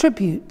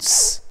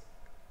attributes.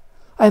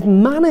 I've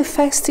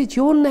manifested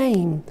your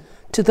name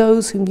to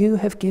those whom you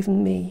have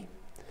given me.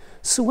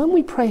 So when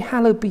we pray,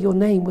 hallowed be your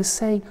name, we're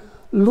saying,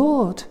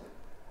 Lord,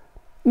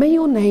 may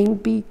your name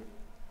be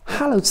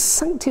hallowed,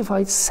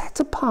 sanctified,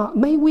 set apart.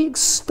 May we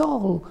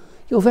extol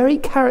your very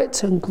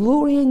character and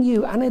glory in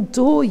you and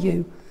adore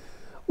you.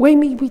 May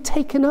we be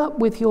taken up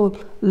with your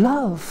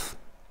love.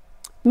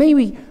 May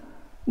we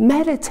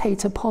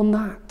meditate upon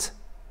that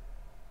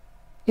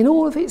in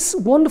all of its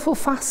wonderful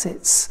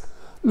facets.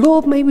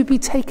 Lord, may we be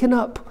taken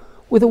up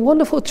with a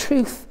wonderful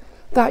truth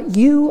that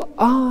you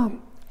are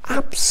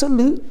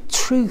absolute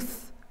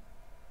truth.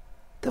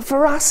 the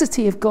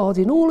veracity of God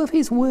in all of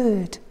his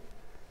word.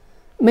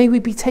 May we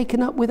be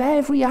taken up with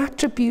every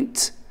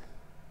attribute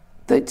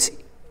that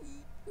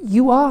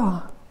you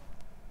are.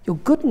 Your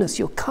goodness,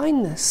 your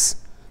kindness,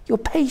 your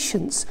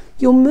patience,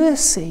 your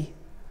mercy.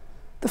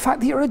 The fact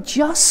that you're a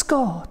just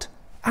God,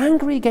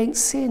 angry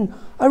against sin,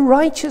 a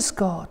righteous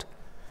God.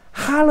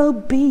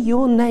 Hallowed be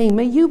your name.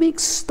 May you be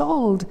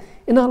extolled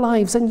in our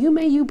lives, and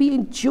may you be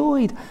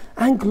enjoyed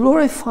and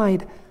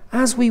glorified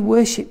as we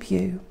worship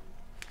you.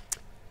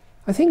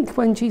 I think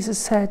when Jesus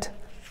said,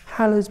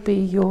 hallowed be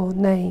your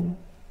name,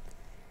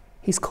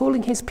 he's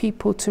calling his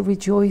people to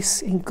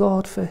rejoice in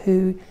God for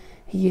who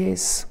he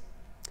is.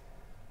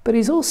 But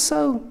he's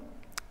also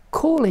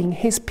calling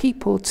his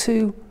people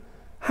to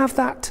have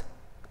that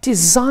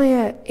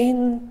desire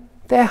in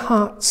their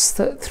hearts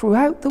that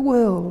throughout the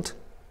world,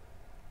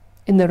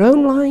 in their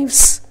own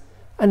lives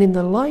and in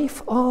the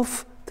life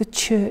of the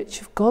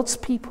church of God's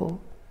people,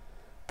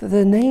 that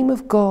the name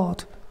of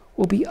God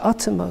will be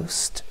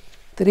uttermost,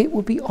 that it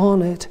will be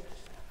honoured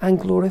and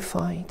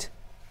glorified.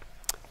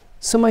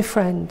 So my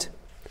friend,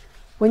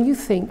 when you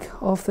think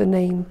of the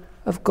name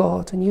of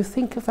God and you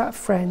think of that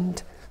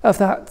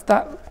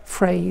that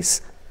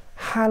phrase,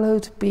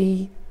 hallowed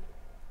be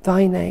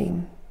thy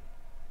name,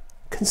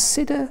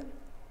 consider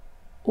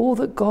all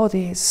that God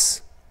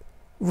is,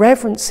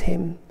 reverence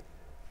him,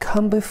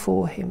 come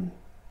before him.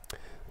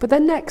 But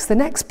then the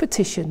next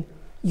petition,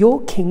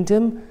 your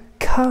kingdom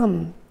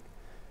come.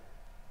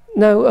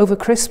 Now, over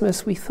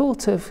Christmas, we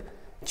thought of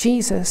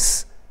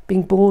Jesus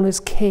being born as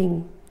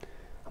king,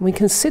 and we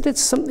considered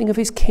something of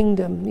his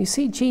kingdom. You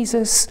see,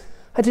 Jesus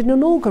had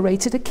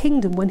inaugurated a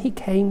kingdom when he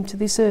came to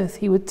this earth.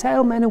 He would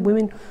tell men and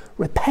women,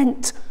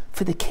 repent,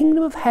 for the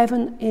kingdom of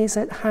heaven is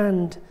at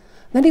hand.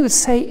 Then he would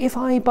say, if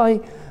I by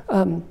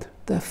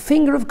the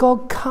finger of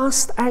God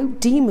cast out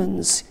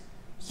demons,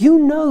 you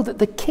know that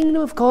the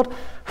kingdom of God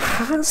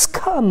has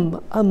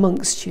come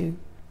amongst you.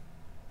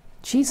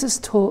 Jesus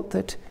taught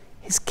that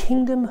his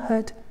kingdom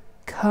had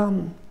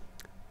come.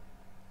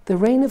 The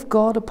reign of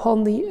God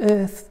upon the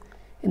earth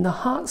in the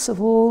hearts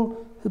of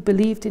all who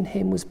believed in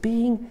him was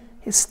being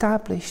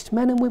established.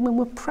 Men and women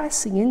were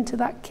pressing into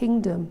that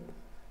kingdom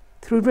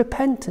through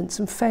repentance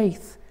and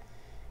faith.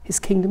 His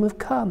kingdom had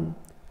come.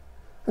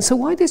 And so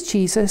why does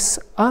Jesus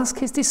ask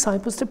his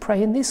disciples to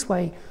pray in this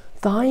way?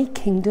 Thy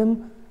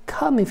kingdom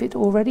come, if it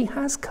already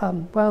has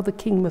come. Well, the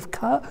kingdom of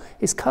God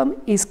is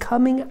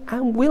coming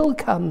and will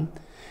come.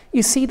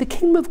 You see, the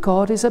kingdom of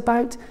God is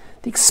about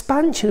the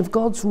expansion of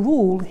God's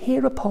rule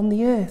here upon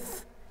the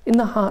earth in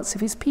the hearts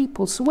of his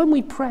people. So when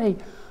we pray,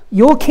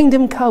 your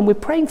kingdom come, we're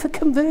praying for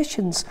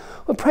conversions.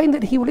 We're praying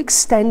that he will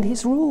extend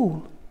his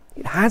rule.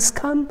 It has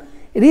come,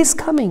 it is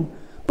coming,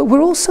 but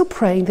we're also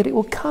praying that it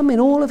will come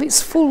in all of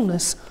its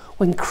fullness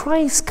when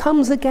Christ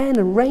comes again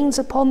and reigns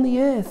upon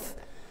the earth,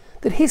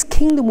 that his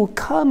kingdom will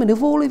come in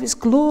of all of its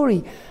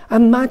glory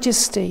and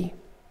majesty.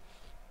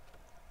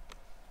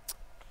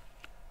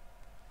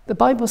 The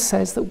Bible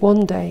says that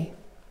one day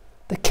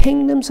the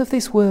kingdoms of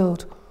this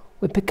world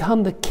would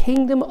become the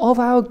kingdom of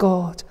our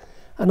God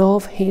and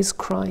of his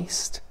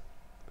Christ.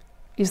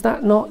 Is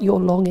that not your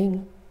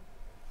longing?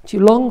 Do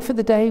you long for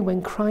the day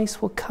when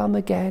Christ will come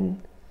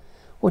again,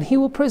 when he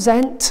will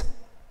present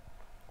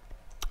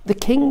the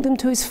kingdom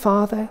to his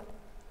Father,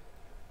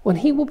 when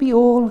he will be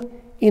all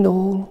in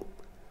all,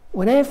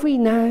 when every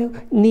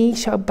knee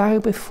shall bow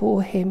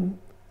before him?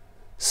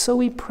 So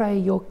we pray,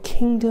 your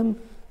kingdom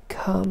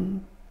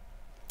come.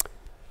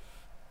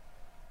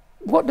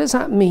 What does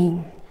that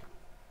mean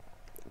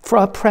for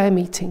our prayer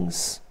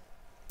meetings?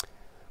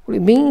 Well,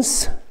 it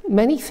means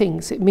many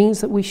things. It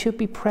means that we should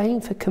be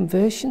praying for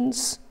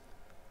conversions.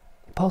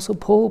 Apostle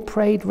Paul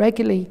prayed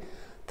regularly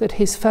that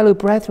his fellow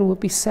brethren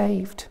would be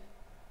saved.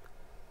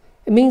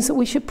 It means that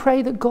we should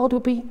pray that God will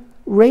be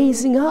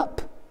raising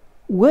up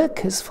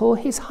workers for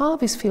his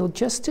harvest field,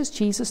 just as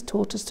Jesus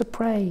taught us to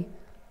pray.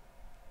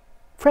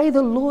 Pray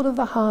the Lord of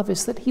the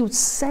harvest that he would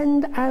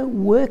send out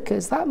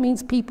workers. That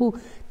means people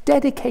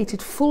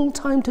dedicated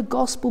full-time to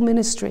gospel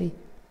ministry.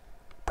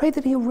 Pray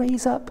that he'll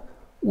raise up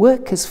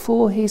workers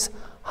for his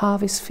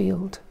harvest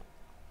field.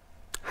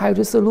 How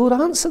does the Lord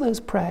answer those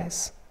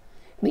prayers?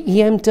 In the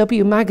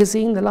EMW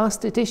magazine, the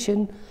last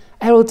edition,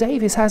 Errol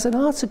Davis has an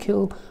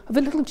article of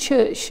a little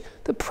church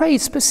that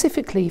prayed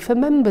specifically for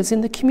members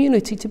in the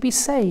community to be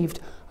saved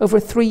over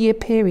a 3-year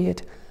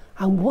period.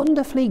 And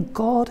wonderfully,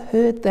 God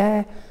heard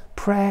their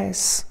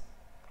prayers.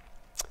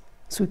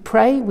 As we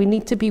pray, we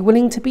need to be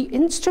willing to be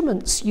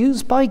instruments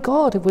used by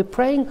God. If we're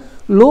praying,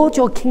 Lord,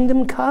 your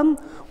kingdom come,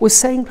 we're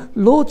saying,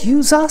 Lord,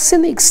 use us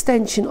in the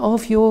extension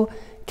of your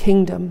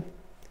kingdom.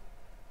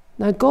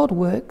 Now, God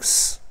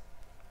works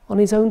on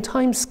his own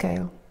time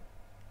scale.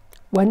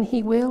 When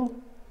he will,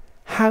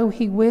 how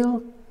he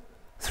will,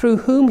 through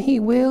whom he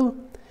will,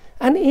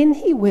 and in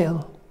he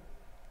will.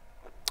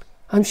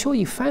 I'm sure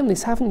you've found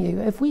this, haven't you?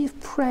 If we've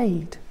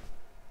prayed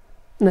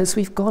and as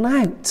we've gone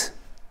out,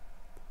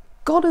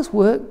 God has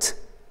worked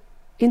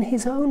in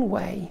his own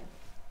way,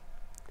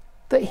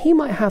 that he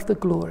might have the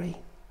glory,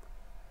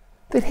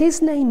 that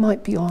his name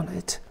might be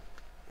honoured.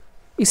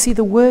 You see,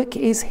 the work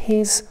is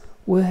his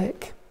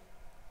work.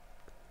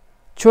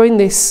 During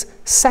this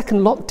second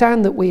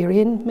lockdown that we are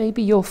in,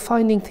 maybe you're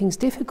finding things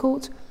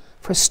difficult,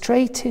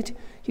 frustrated,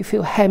 you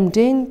feel hemmed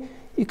in,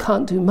 you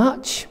can't do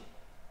much.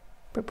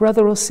 But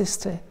brother or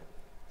sister,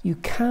 you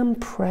can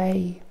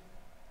pray.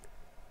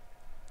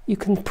 You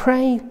can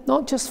pray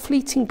not just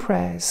fleeting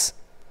prayers,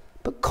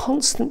 but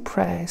constant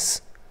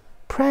prayers.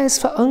 Prayers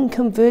for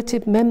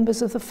unconverted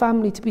members of the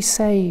family to be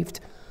saved,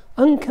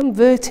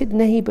 unconverted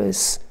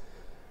neighbours.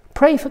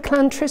 Pray for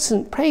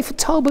Clantrisant, pray for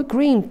Talbot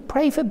Green,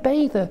 pray for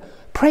Bather,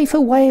 pray for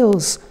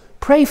Wales,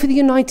 pray for the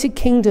United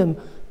Kingdom,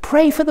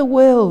 pray for the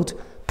world,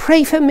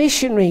 pray for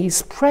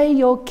missionaries, pray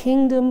your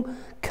kingdom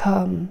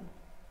come.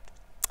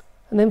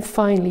 And then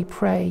finally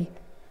pray,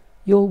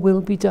 your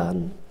will be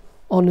done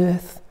on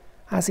earth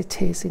as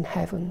it is in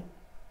heaven.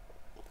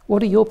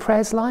 What are your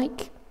prayers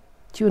like?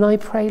 Do you and I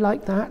pray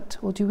like that?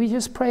 Or do we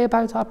just pray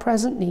about our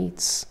present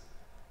needs?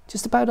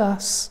 Just about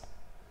us?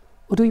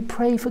 Or do we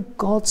pray for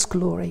God's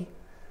glory?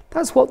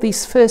 That's what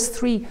these first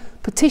three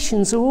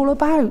petitions are all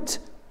about.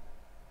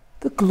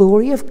 The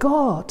glory of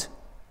God.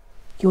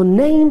 Your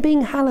name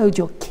being hallowed,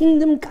 your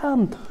kingdom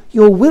come,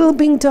 your will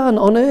being done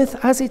on earth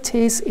as it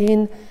is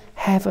in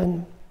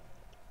heaven.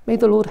 May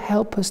the Lord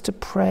help us to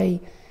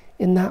pray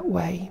in that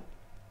way.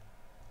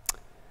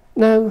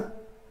 Now,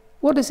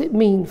 what does it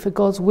mean for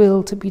God's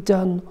will to be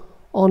done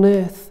on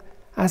earth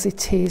as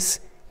it is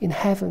in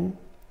heaven?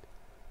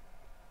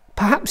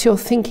 Perhaps you're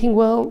thinking,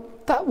 well,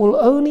 that will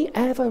only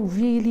ever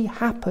really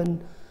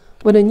happen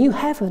when a new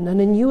heaven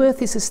and a new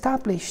earth is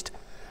established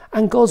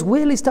and God's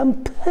will is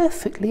done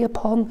perfectly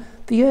upon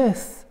the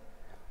earth.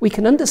 We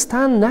can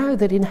understand now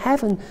that in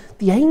heaven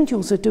the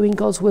angels are doing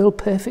God's will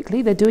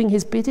perfectly. They're doing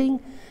his bidding.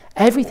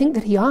 Everything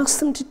that he asks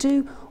them to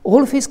do,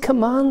 all of his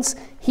commands,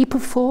 he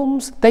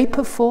performs, they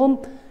perform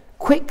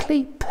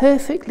quickly,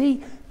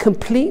 perfectly,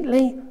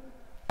 completely.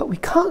 But we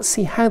can't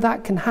see how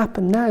that can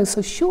happen now.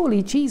 So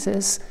surely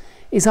Jesus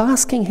is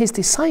asking his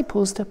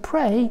disciples to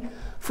pray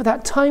for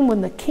that time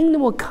when the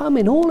kingdom will come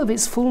in all of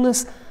its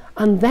fullness,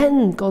 and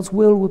then God's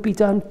will will be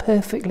done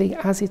perfectly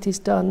as it is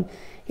done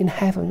in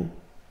heaven.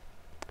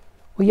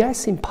 Well,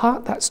 yes, in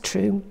part that's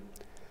true.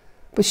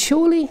 But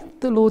surely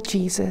the Lord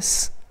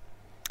Jesus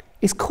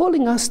is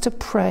calling us to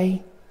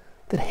pray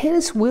that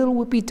his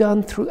will be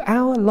done through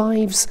our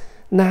lives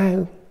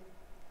now.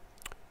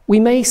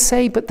 We may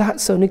say, but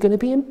that's only going to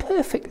be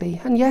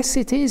imperfectly. And yes,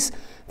 it is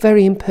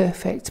very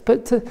imperfect.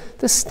 But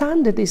the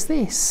standard is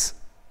this: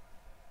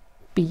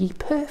 be ye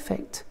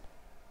perfect,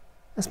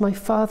 as my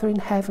Father in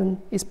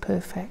heaven is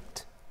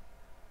perfect.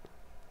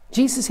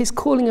 Jesus is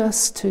calling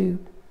us to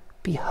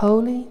be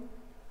holy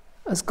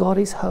as God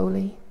is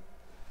holy,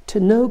 to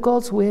know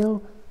God's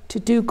will, to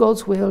do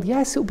God's will.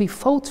 Yes, it will be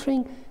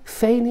faltering,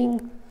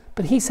 failing,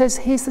 but he says,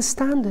 here's the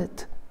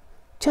standard.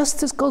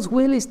 Just as God's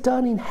will is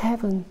done in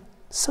heaven,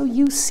 so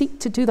you seek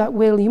to do that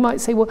will. You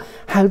might say, well,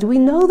 how do we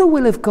know the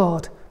will of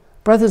God?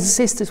 Brothers and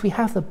sisters, we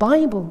have the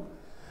Bible.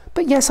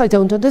 But yes, I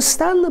don't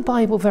understand the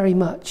Bible very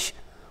much.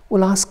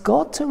 Well, ask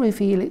God to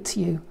reveal it to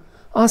you.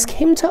 Ask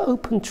him to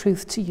open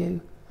truth to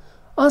you.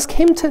 Ask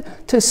him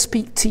to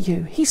speak to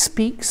you. He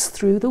speaks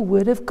through the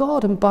word of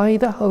God and by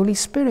the Holy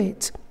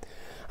Spirit.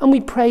 And we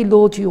pray,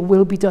 Lord, your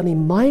will be done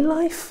in my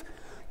life.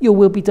 Your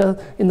will be done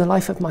in the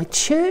life of my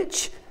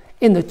church,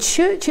 in the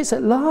churches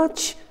at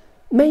large.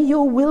 May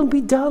your will be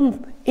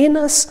done in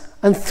us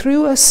and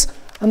through us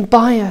and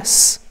by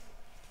us.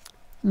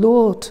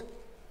 Lord,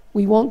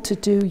 we want to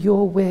do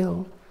your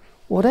will,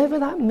 whatever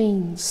that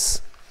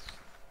means.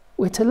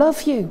 We're to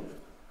love you.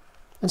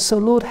 And so,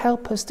 Lord,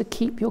 help us to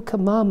keep your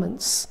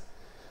commandments.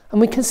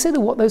 And we consider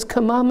what those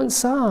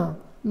commandments are.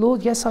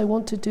 Lord, yes, I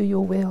want to do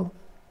your will.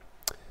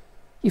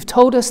 You've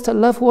told us to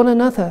love one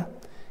another.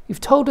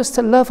 You've told us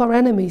to love our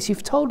enemies.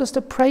 You've told us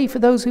to pray for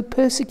those who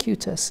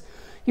persecute us.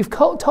 You've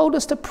told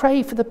us to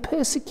pray for the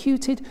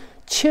persecuted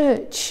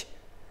church.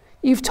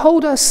 You've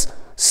told us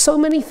so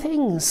many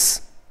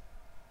things.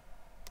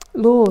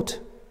 Lord,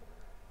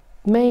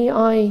 may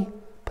I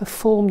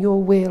perform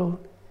your will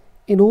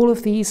in all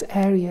of these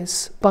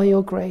areas by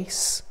your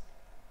grace.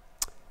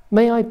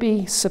 May I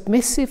be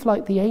submissive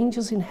like the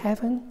angels in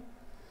heaven,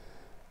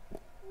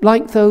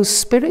 like those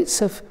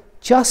spirits of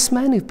just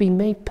men who've been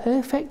made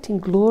perfect in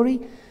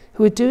glory,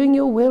 who are doing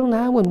your will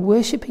now and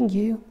worshipping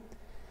you.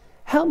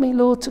 Help me,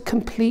 Lord, to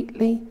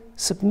completely,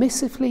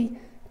 submissively,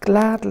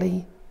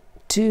 gladly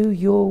do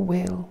your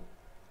will.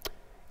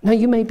 Now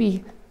you may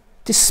be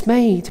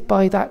dismayed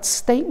by that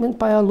statement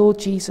by our Lord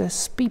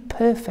Jesus, be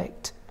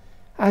perfect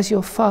as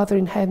your Father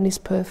in heaven is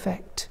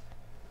perfect.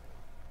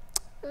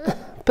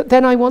 But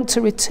then I want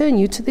to return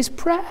you to this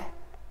prayer.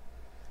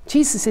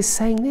 Jesus is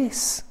saying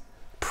this,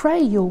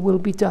 pray your will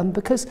be done,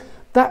 because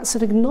that's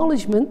an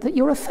acknowledgement that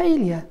you're a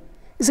failure.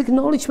 It's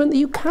acknowledgement that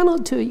you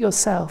cannot do it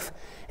yourself.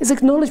 It's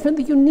acknowledgement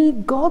that you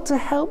need God to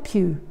help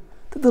you,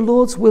 that the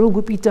Lord's will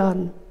would be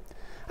done.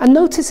 And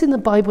notice in the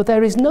Bible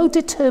there is no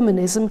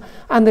determinism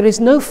and there is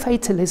no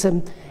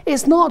fatalism.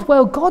 It's not,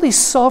 well, God is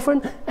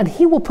sovereign and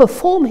he will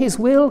perform his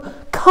will,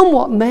 come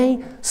what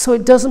may, so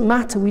it doesn't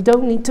matter. We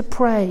don't need to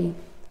pray.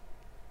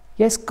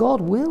 Yes,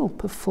 God will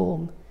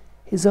perform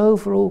his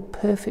overall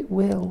perfect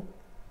will.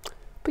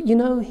 But you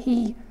know,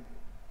 he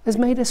has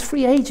made us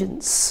free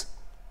agents.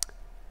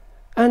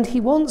 And he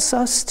wants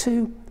us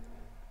to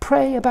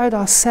pray about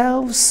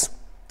ourselves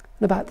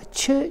and about the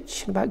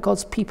church and about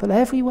God's people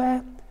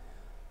everywhere,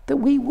 that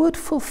we would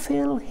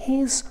fulfill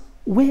his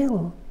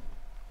will.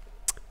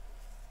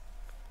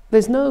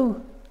 There's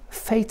no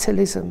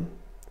fatalism.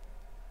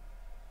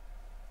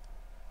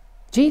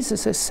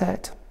 Jesus has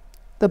said,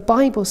 the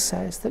Bible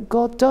says that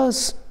God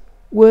does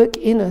work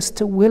in us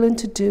to will and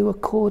to do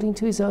according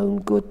to his own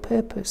good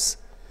purpose.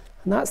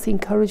 And that's the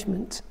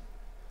encouragement.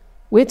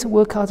 We're to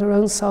work out our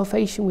own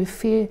salvation with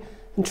fear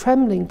and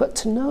trembling, but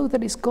to know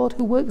that it's God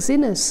who works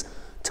in us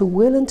to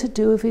will and to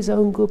do of his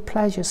own good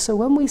pleasure. So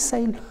when we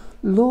say,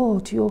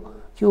 Lord, your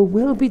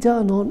will be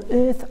done on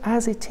earth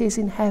as it is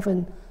in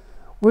heaven,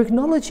 we're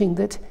acknowledging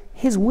that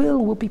his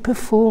will be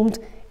performed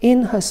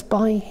in us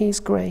by his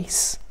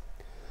grace.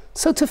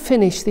 So to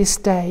finish this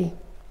day,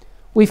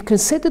 we've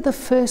considered the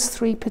first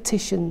three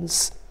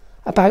petitions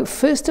about,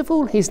 first of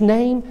all, his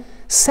name,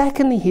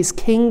 secondly, his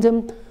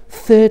kingdom,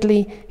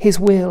 thirdly, his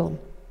will.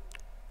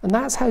 And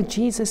that's how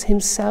Jesus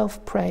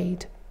himself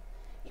prayed.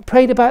 He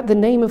prayed about the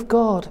name of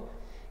God.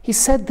 He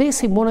said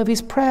this in one of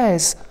his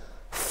prayers,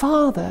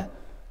 Father,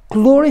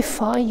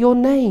 glorify your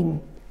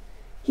name.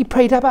 He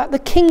prayed about the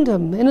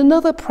kingdom. In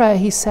another prayer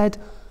he said,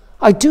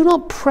 I do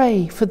not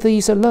pray for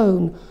these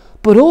alone,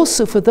 but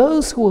also for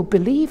those who will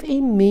believe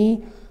in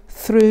me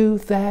through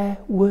their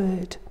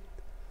word.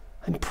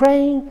 I'm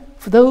praying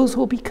for those who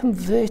will be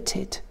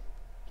converted.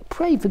 He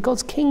prayed for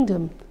God's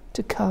kingdom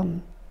to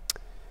come.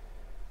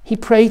 He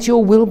prayed,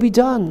 your will be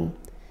done.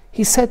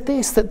 He said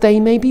this, that they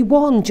may be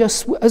one,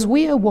 just as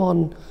we are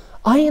one.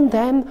 I and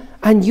them,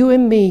 and you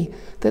and me,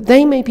 that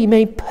they may be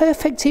made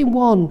perfect in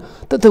one,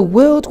 that the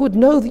world would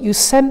know that you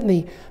sent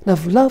me and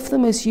have loved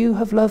them as you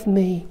have loved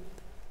me.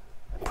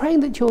 I'm praying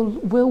that your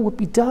will would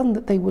be done,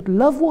 that they would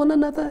love one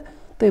another,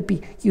 they'd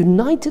be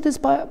united as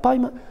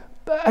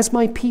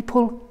my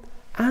people,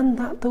 and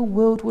that the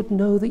world would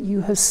know that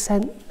you have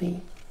sent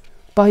me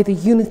by the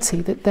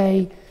unity that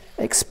they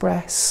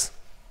express.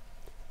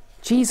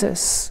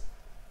 Jesus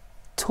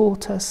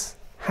taught us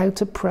how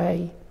to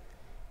pray.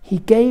 He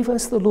gave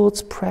us the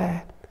Lord's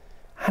Prayer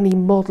and he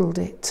modelled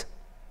it.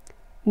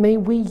 May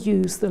we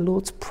use the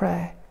Lord's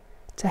Prayer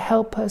to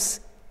help us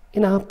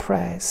in our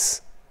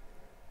prayers.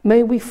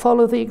 May we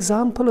follow the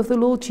example of the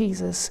Lord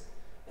Jesus,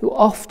 who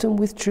often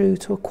withdrew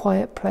to a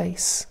quiet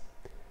place.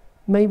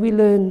 May we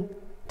learn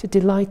to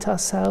delight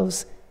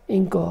ourselves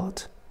in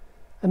God.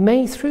 And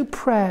may through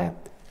prayer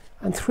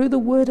and through the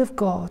word of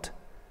God,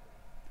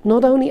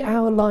 not only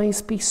our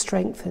lives be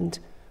strengthened,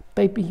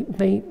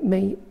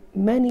 may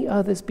many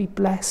others be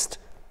blessed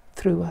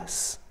through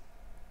us.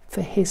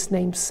 For his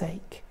name's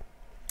sake.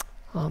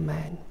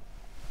 Amen.